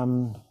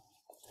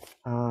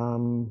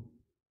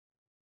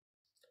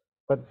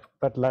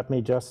 but let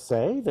me just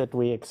say that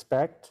we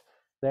expect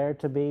there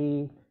to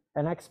be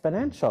an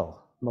exponential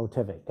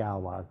motivic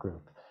Galois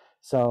group.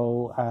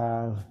 So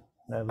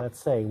let's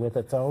say with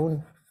its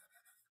own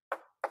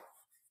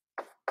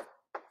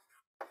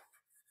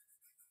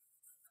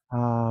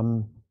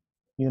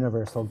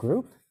universal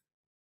group.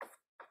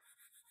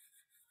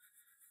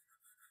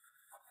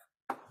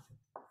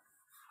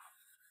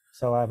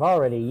 So I've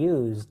already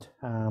used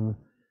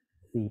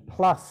the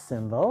plus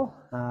symbol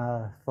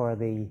for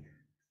the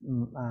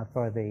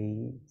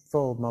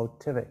full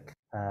motivic,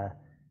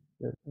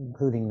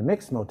 including the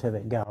mixed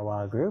motivic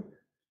Galois group.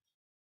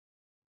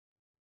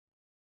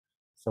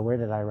 So where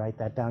did I write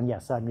that down?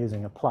 Yes, I'm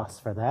using a plus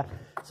for that.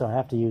 So I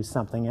have to use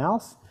something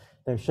else.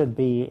 There should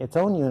be its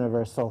own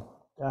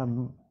universal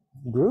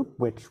group,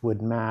 which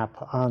would map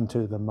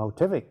onto the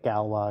motivic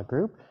Galois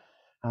group.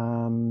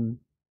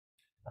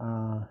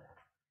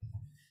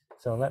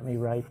 So let me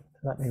write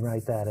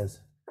that as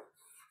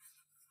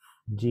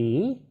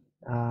G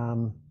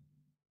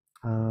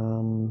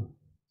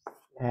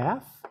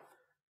F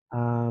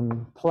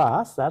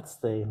plus, that's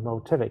the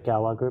motivic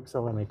Galois group,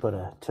 so let me put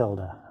a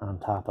tilde on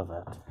top of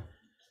it.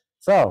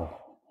 So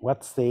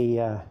what's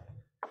the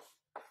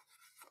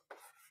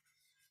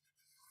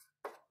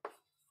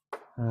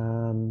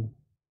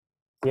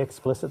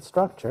explicit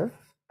structure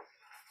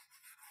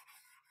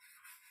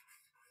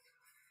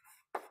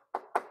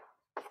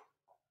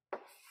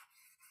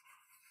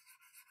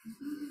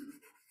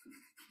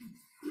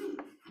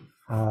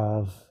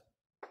of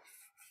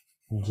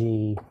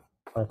G?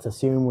 Let's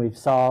assume we've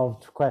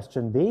solved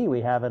question B.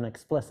 We have an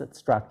explicit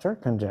structure,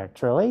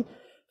 conjecturally,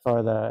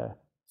 for the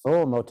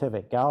full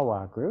motivic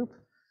Galois group.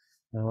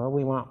 Now, well,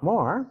 we want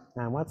more.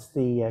 Now, what's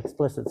the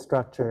explicit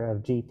structure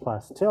of G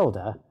plus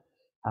tilde?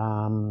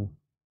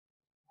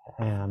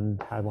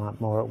 And I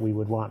want more, we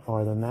would want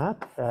more than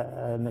that,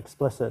 an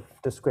explicit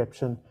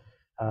description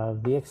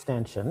of the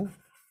extension.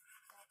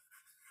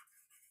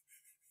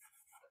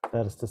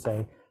 That is to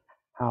say,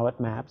 how it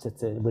maps.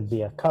 It would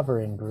be a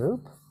covering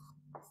group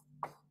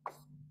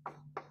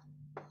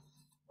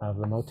of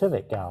the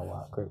motivic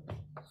Galois group.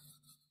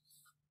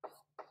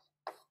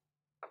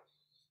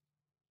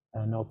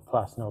 No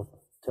plus, no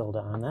tilde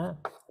on that.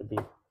 It would be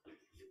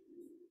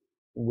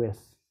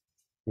with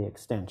the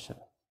extension.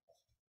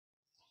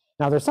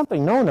 Now, there's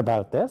something known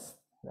about this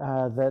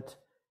that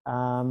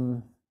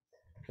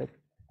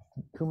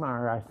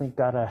Kumar, I think,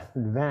 got an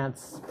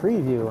advanced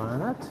preview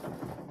on it.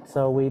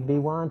 So we'd be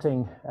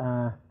wanting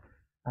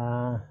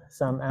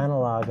some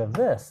analog of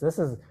this.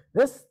 This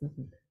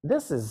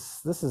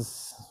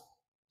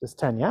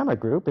Tanyama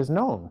group is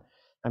known.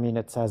 I mean,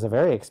 it has a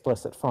very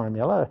explicit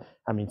formula.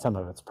 I mean, some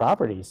of its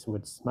properties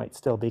might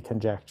still be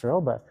conjectural,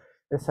 but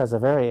this has a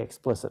very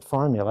explicit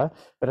formula.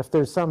 But if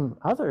there's some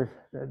other,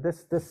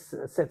 this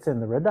sits in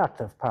the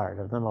reductive part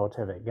of the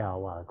motivic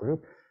Galois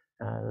group.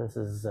 This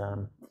is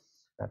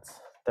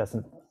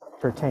doesn't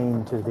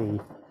pertain to the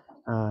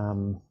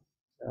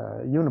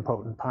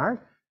unipotent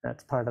part.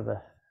 That's part of the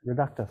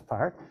reductive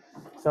part.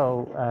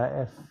 So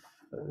if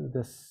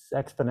this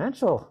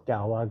exponential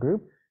Galois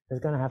group is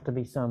going to have to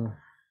be some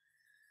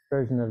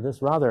version of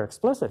this rather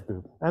explicit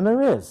group, and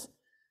there is.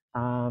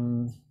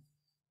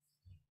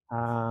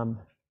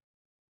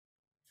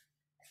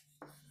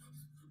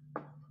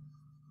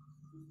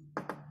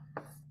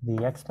 The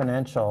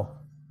exponential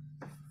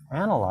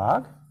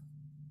analog.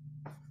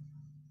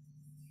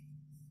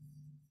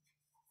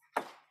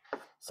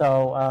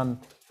 So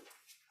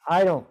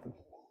I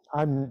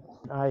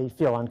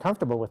feel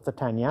uncomfortable with the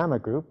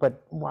Tanyama group,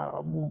 but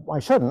I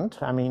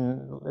shouldn't. I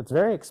mean, it's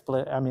very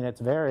explicit. I mean,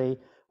 it's very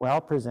well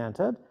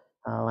presented.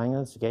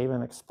 Langlands gave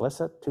an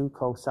explicit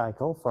 2-co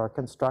cycle for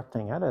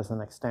constructing it as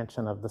an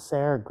extension of the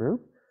Serre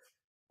group.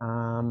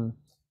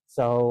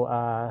 So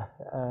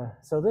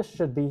this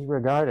should be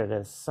regarded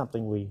as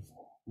something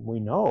we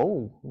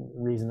know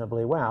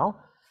reasonably well.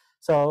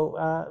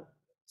 So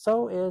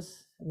so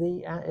is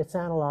its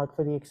analog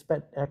for the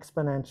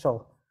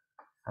exponential.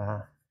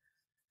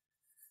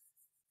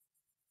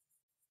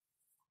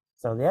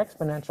 So the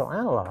exponential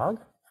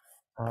analog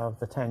of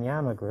the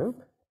Tanyama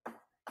group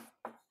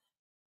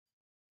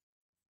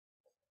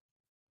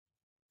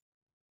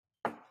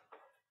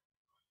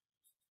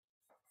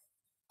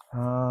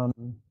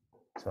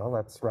so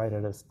let's write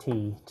it as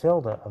T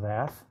tilde of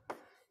F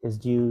is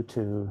due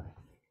to,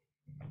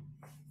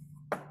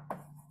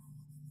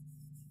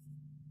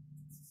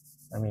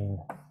 I mean,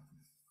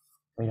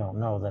 we don't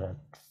know that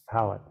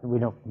we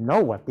don't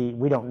know what the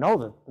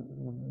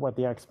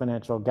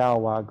exponential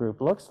Galois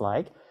group looks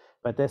like,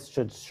 but this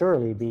should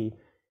surely be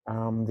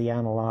the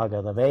analog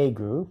of the Weil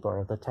group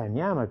or the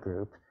Tanyama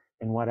group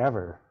in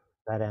whatever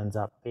that ends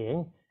up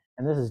being.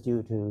 And this is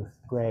due to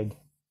Greg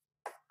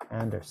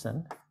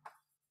Anderson.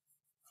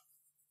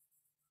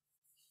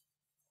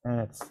 And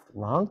it's a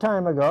long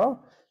time ago.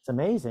 It's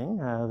amazing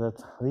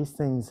that these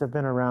things have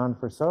been around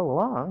for so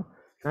long.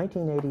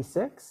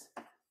 1986.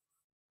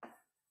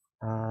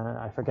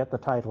 I forget the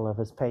title of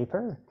his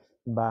paper,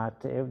 but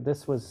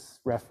this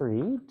was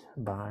refereed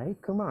by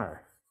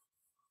Kumar.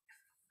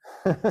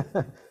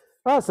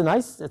 Well, it's a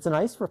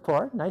nice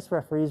report, nice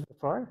referee's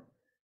report.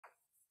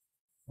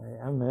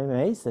 I'm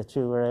amazed that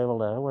you were able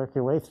to work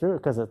your way through it,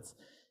 because it's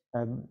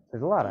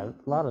there's a lot of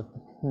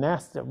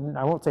nasty,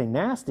 I won't say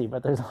nasty,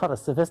 but there's a lot of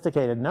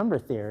sophisticated number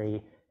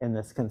theory in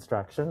this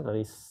construction, at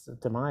least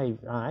to my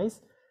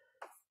eyes.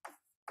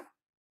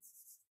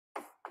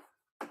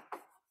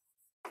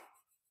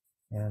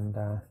 And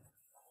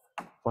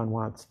one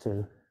wants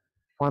to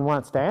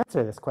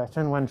answer this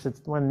question.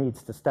 One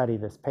needs to study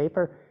this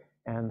paper,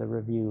 and the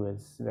review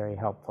is very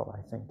helpful,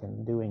 I think,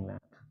 in doing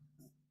that.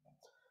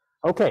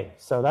 Okay,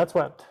 so that's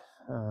what.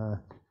 Oh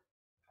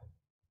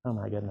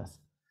my goodness.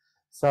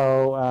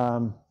 So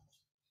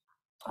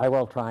I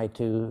will try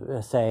to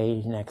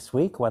say next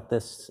week what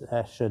this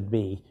should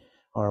be,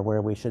 or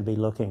where we should be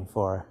looking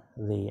for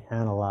the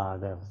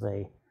analog of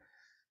the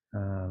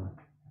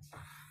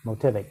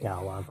motivic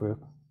Galois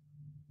group,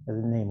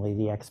 namely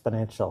the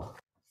exponential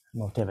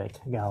motivic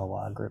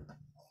Galois group.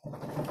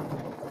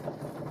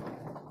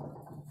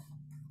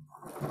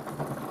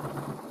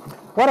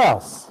 What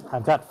else?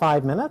 I've got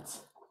 5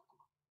 minutes.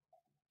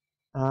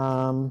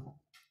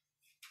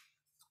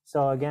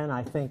 So again,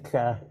 I think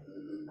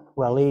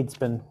Waleed's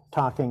been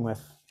talking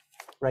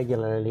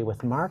regularly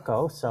with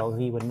Marco, so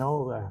he would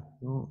know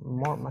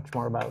much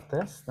more about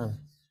this than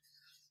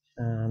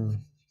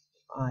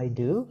I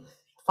do.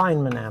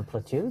 Feynman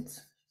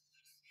amplitudes.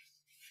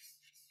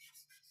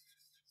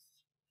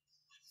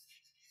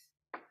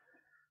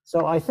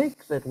 So I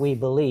think that we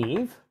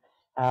believe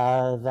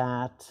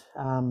that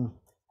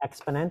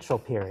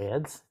exponential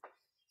periods,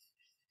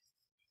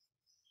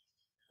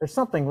 there's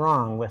something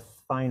wrong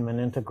with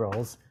Feynman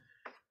integrals.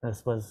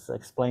 This was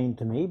explained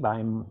to me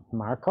by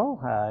Marco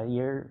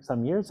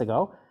some years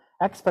ago.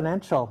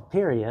 Exponential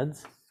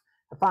periods,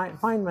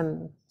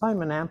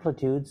 Feynman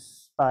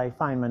amplitudes by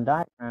Feynman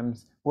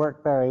diagrams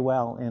work very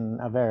well in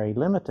a very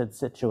limited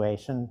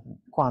situation,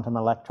 quantum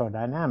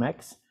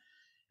electrodynamics.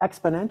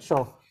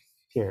 Exponential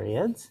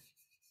periods,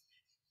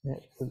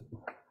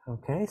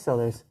 okay, so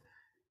there's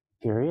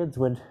periods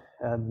would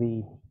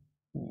be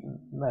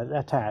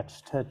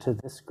attached to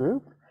this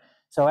group.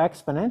 So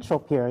exponential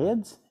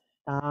periods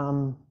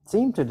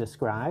seem to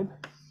describe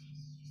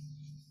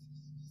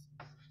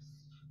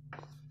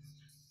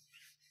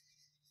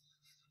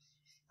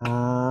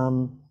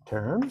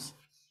terms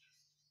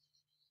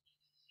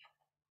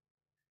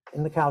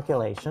in the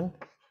calculation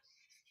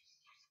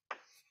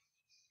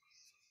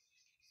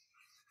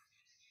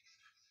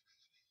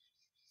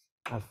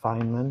of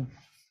Feynman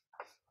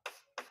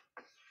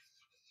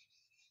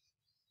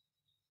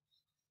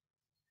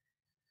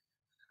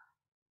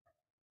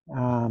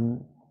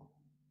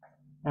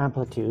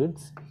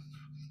amplitudes.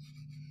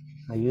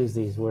 I use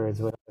these words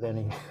without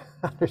any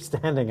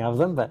understanding of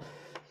them, but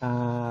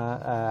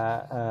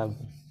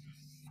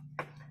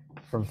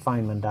from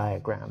Feynman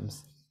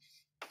diagrams.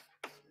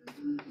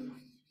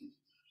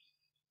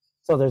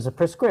 So there's a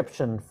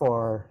prescription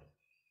for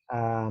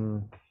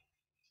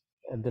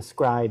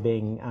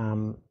describing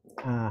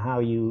how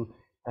you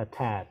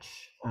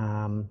attach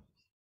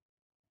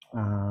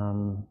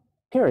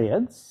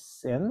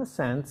periods in the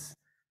sense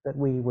that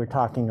we were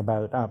talking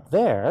about up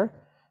there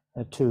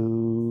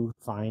to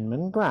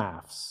Feynman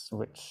graphs,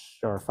 which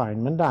are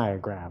Feynman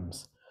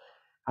diagrams.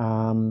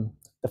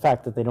 The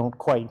fact that they don't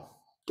quite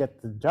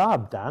get the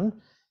job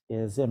done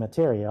is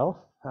immaterial,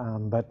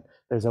 but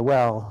there's a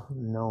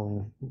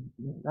well-known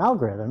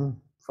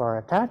algorithm for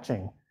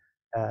attaching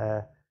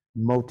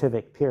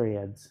motivic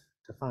periods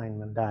to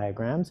Feynman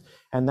diagrams,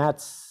 and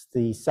that's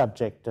the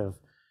subject of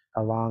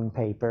a long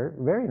paper,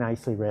 very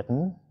nicely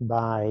written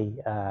by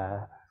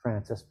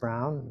Francis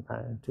Brown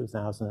in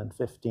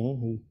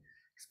 2015. He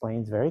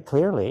explains very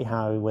clearly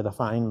how, with a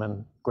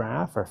Feynman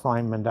graph or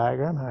Feynman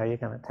diagram, how you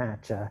can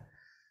attach a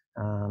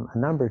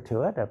number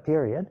to it, a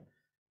period.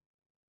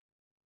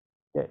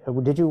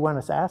 Did you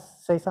want to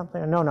say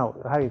something?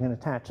 No, how you can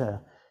attach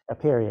a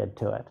period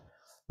to it.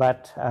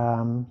 But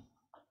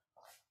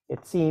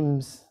it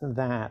seems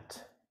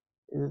that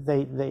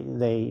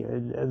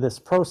this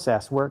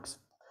process works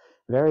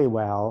very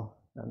well,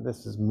 and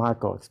this is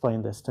Marco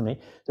explained this to me.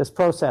 This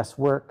process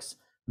works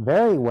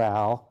very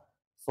well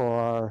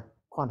for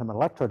quantum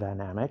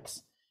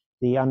electrodynamics.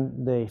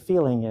 The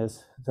feeling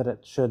is that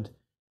it should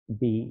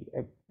be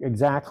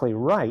exactly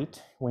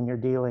right when you're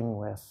dealing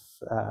with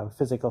a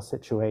physical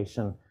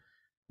situation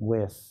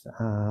with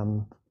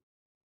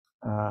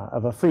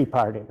of free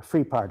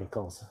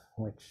particles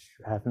which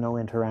have no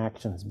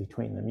interactions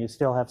between them. You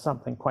still have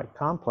something quite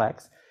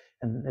complex,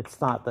 and it's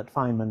thought that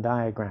Feynman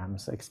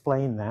diagrams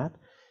explain that.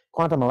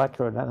 Quantum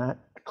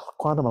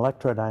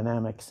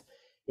electrodynamics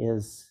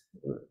is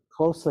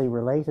closely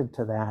related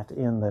to that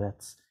in that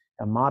it's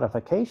a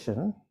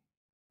modification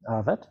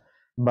of it,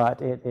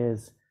 but it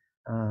is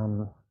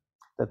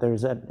that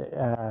there's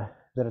a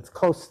that it's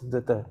close,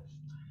 that the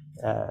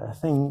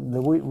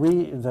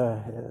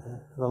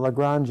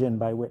Lagrangian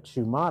by which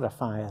you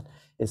modify it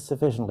is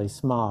sufficiently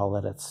small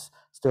that it's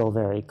still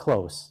very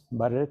close,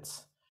 but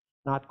it's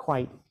not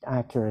quite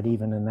accurate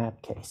even in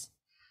that case.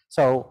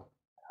 So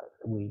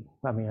I mean,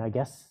 I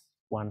guess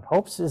one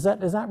hopes, is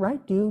that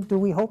right? Do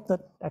we hope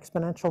that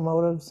exponential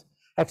motives,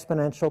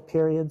 exponential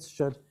periods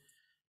should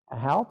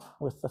help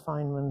with the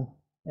Feynman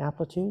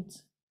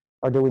amplitudes?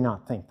 Or do we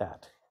not think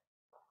that?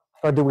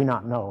 Or do we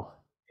not know?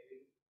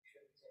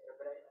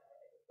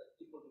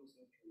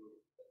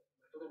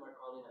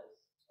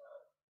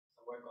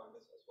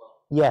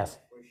 Yes.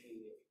 Where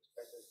she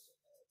expresses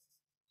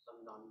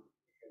some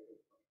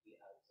non-periodic quantity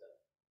as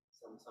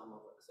some sum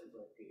of like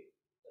simpler period,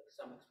 like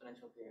some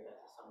exponential period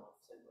as a sum of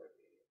simpler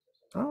periods or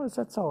something. Oh, is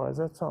that so? Is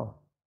that so?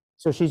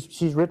 So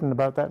she's written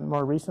about that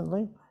more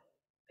recently? I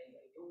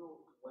don't know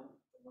when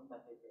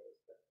that paper is,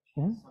 but she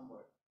has some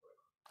work.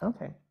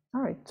 Okay.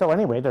 All right. So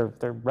anyway,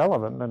 they're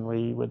relevant, and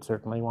we would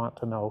certainly want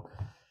to know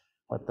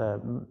what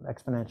the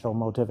exponential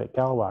motivic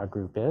Galois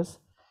group is.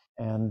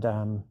 And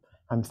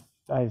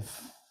I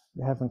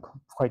haven't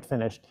quite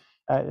finished.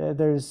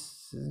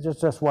 There's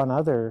just one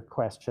other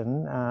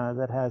question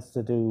that has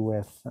to do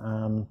with.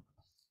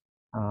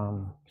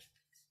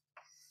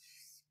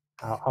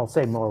 I'll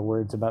say more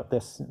words about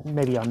this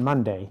maybe on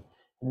Monday.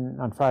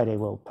 On Friday,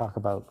 we'll talk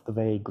about the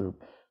VEI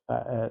group,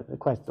 the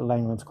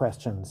Langlands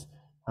questions.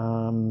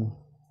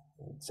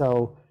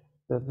 So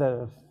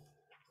the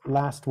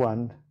last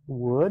one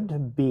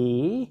would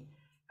be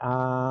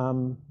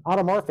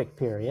automorphic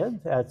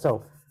periods.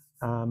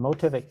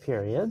 Motivic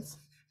periods.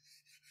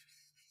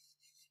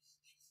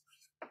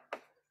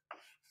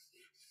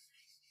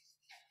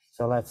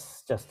 So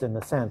that's just in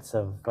the sense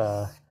of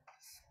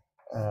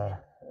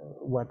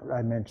what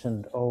I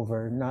mentioned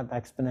over, not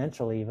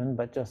exponential even,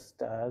 but just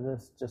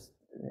this, just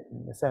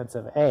in the sense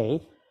of A.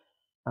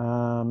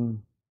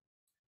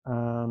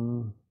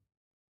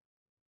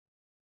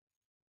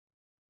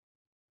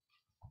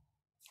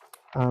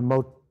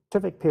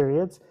 Motivic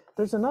periods.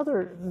 There's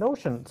another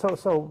notion.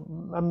 So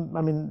I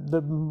mean,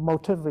 the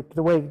motivic,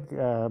 the way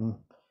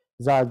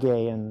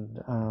Zage and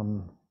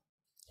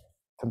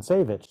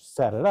Kontsevich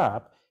set it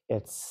up,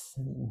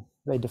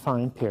 they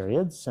define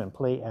periods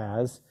simply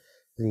as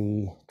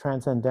the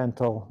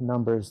transcendental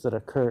numbers that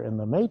occur in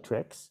the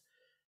matrix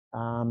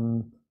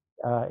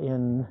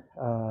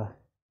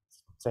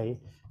say,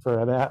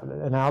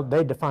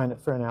 they define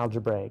it for an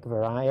algebraic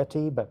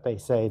variety, but they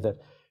say that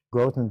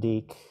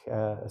Grothendieck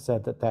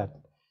said that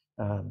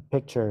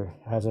picture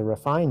has a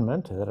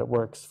refinement, that it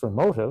works for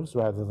motives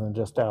rather than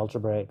just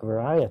algebraic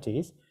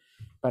varieties.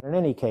 But in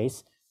any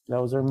case,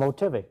 those are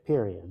motivic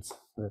periods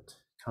that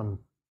come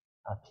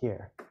up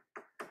here.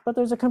 But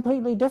there's a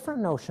completely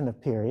different notion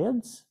of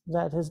periods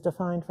that is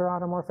defined for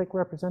automorphic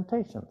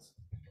representations.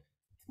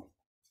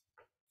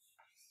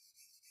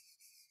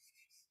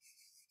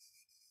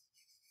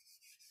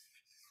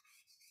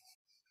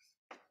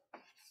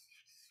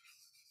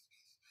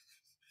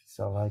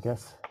 So I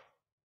guess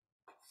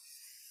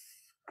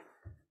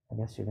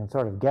you can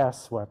sort of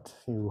guess what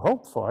you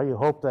hope for. You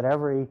hope that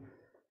every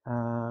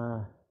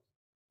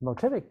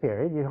motivic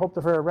period, you hope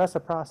for a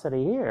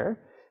reciprocity here.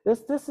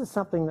 This is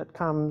something that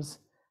comes,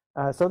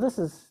 so this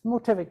is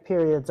motivic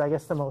periods. I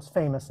guess the most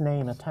famous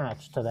name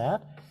attached to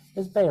that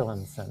is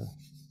Bailenson.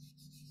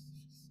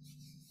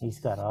 He's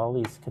got all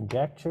these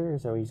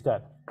conjectures, or he's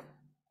got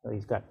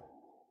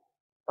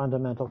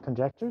fundamental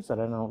conjectures that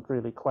I don't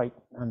really quite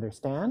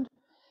understand.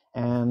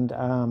 And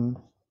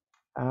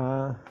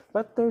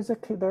but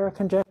there are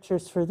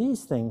conjectures for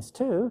these things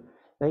too.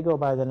 They go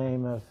by the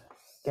name of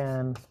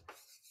Gan,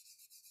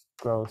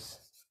 Gross,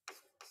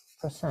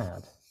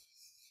 Prasad.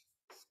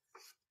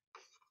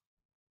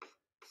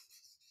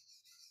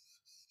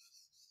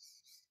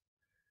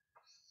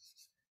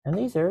 And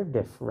these are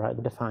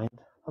defined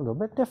a little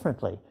bit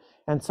differently.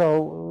 And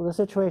so the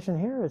situation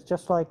here is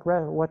just like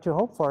what you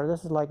hope for.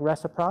 This is like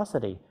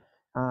reciprocity.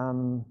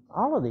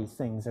 All of these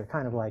things are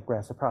kind of like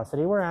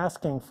reciprocity. We're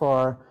asking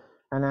for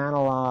an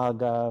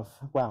analog of,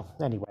 well,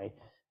 anyway,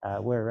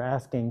 we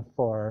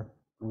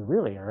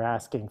really are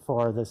asking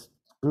for this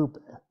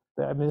group.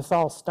 I mean, this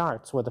all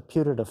starts with a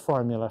putative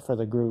formula for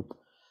the group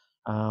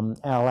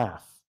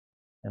LF.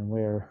 And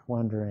we're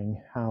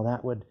wondering how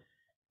that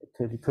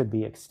could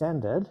be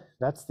extended.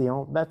 That's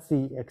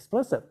the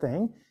explicit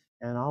thing,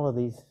 and all of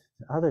these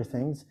other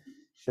things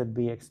should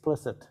be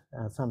explicit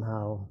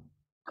somehow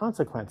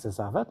consequences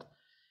of it.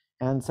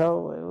 And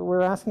so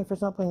we're asking for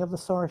something of the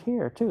sort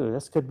here too.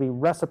 This could be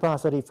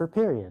reciprocity for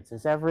periods.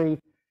 Is every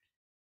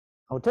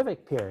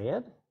motivic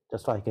period,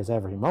 just like is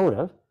every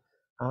motive,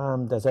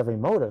 does every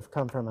motive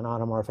come from an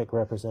automorphic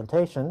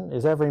representation?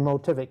 Is every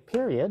motivic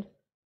period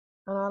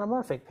an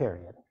automorphic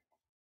period?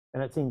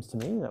 And it seems to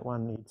me that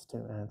one needs to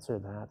answer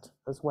that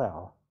as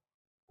well.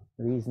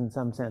 These, in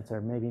some sense,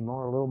 are maybe a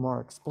little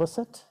more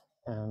explicit,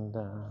 and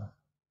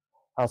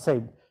I'll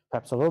say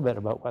perhaps a little bit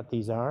about what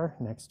these are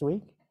next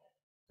week.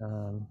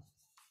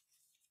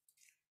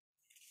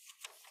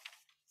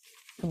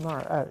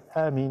 Tomorrow,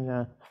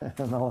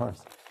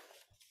 Melrose.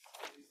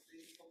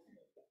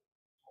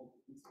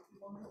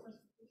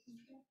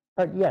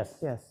 Yes.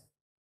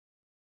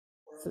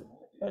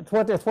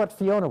 It's what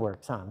Fiona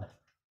works on.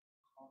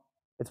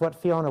 It's what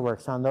Fiona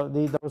works on.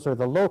 Those are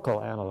the local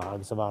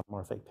analogs of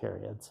automorphic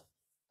periods,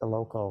 the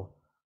local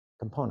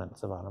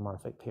components of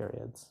automorphic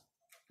periods.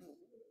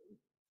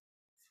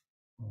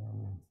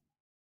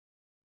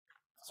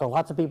 So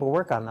lots of people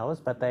work on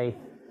those, but they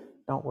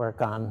don't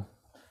work on,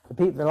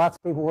 lots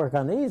of people work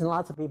on these and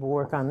lots of people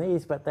work on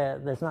these, but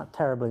there's not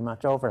terribly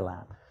much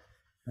overlap.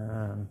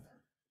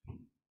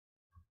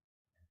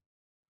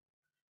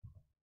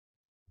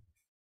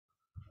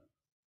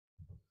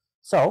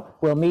 So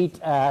we'll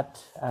meet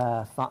at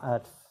 5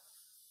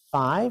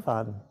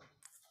 on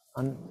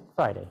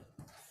Friday.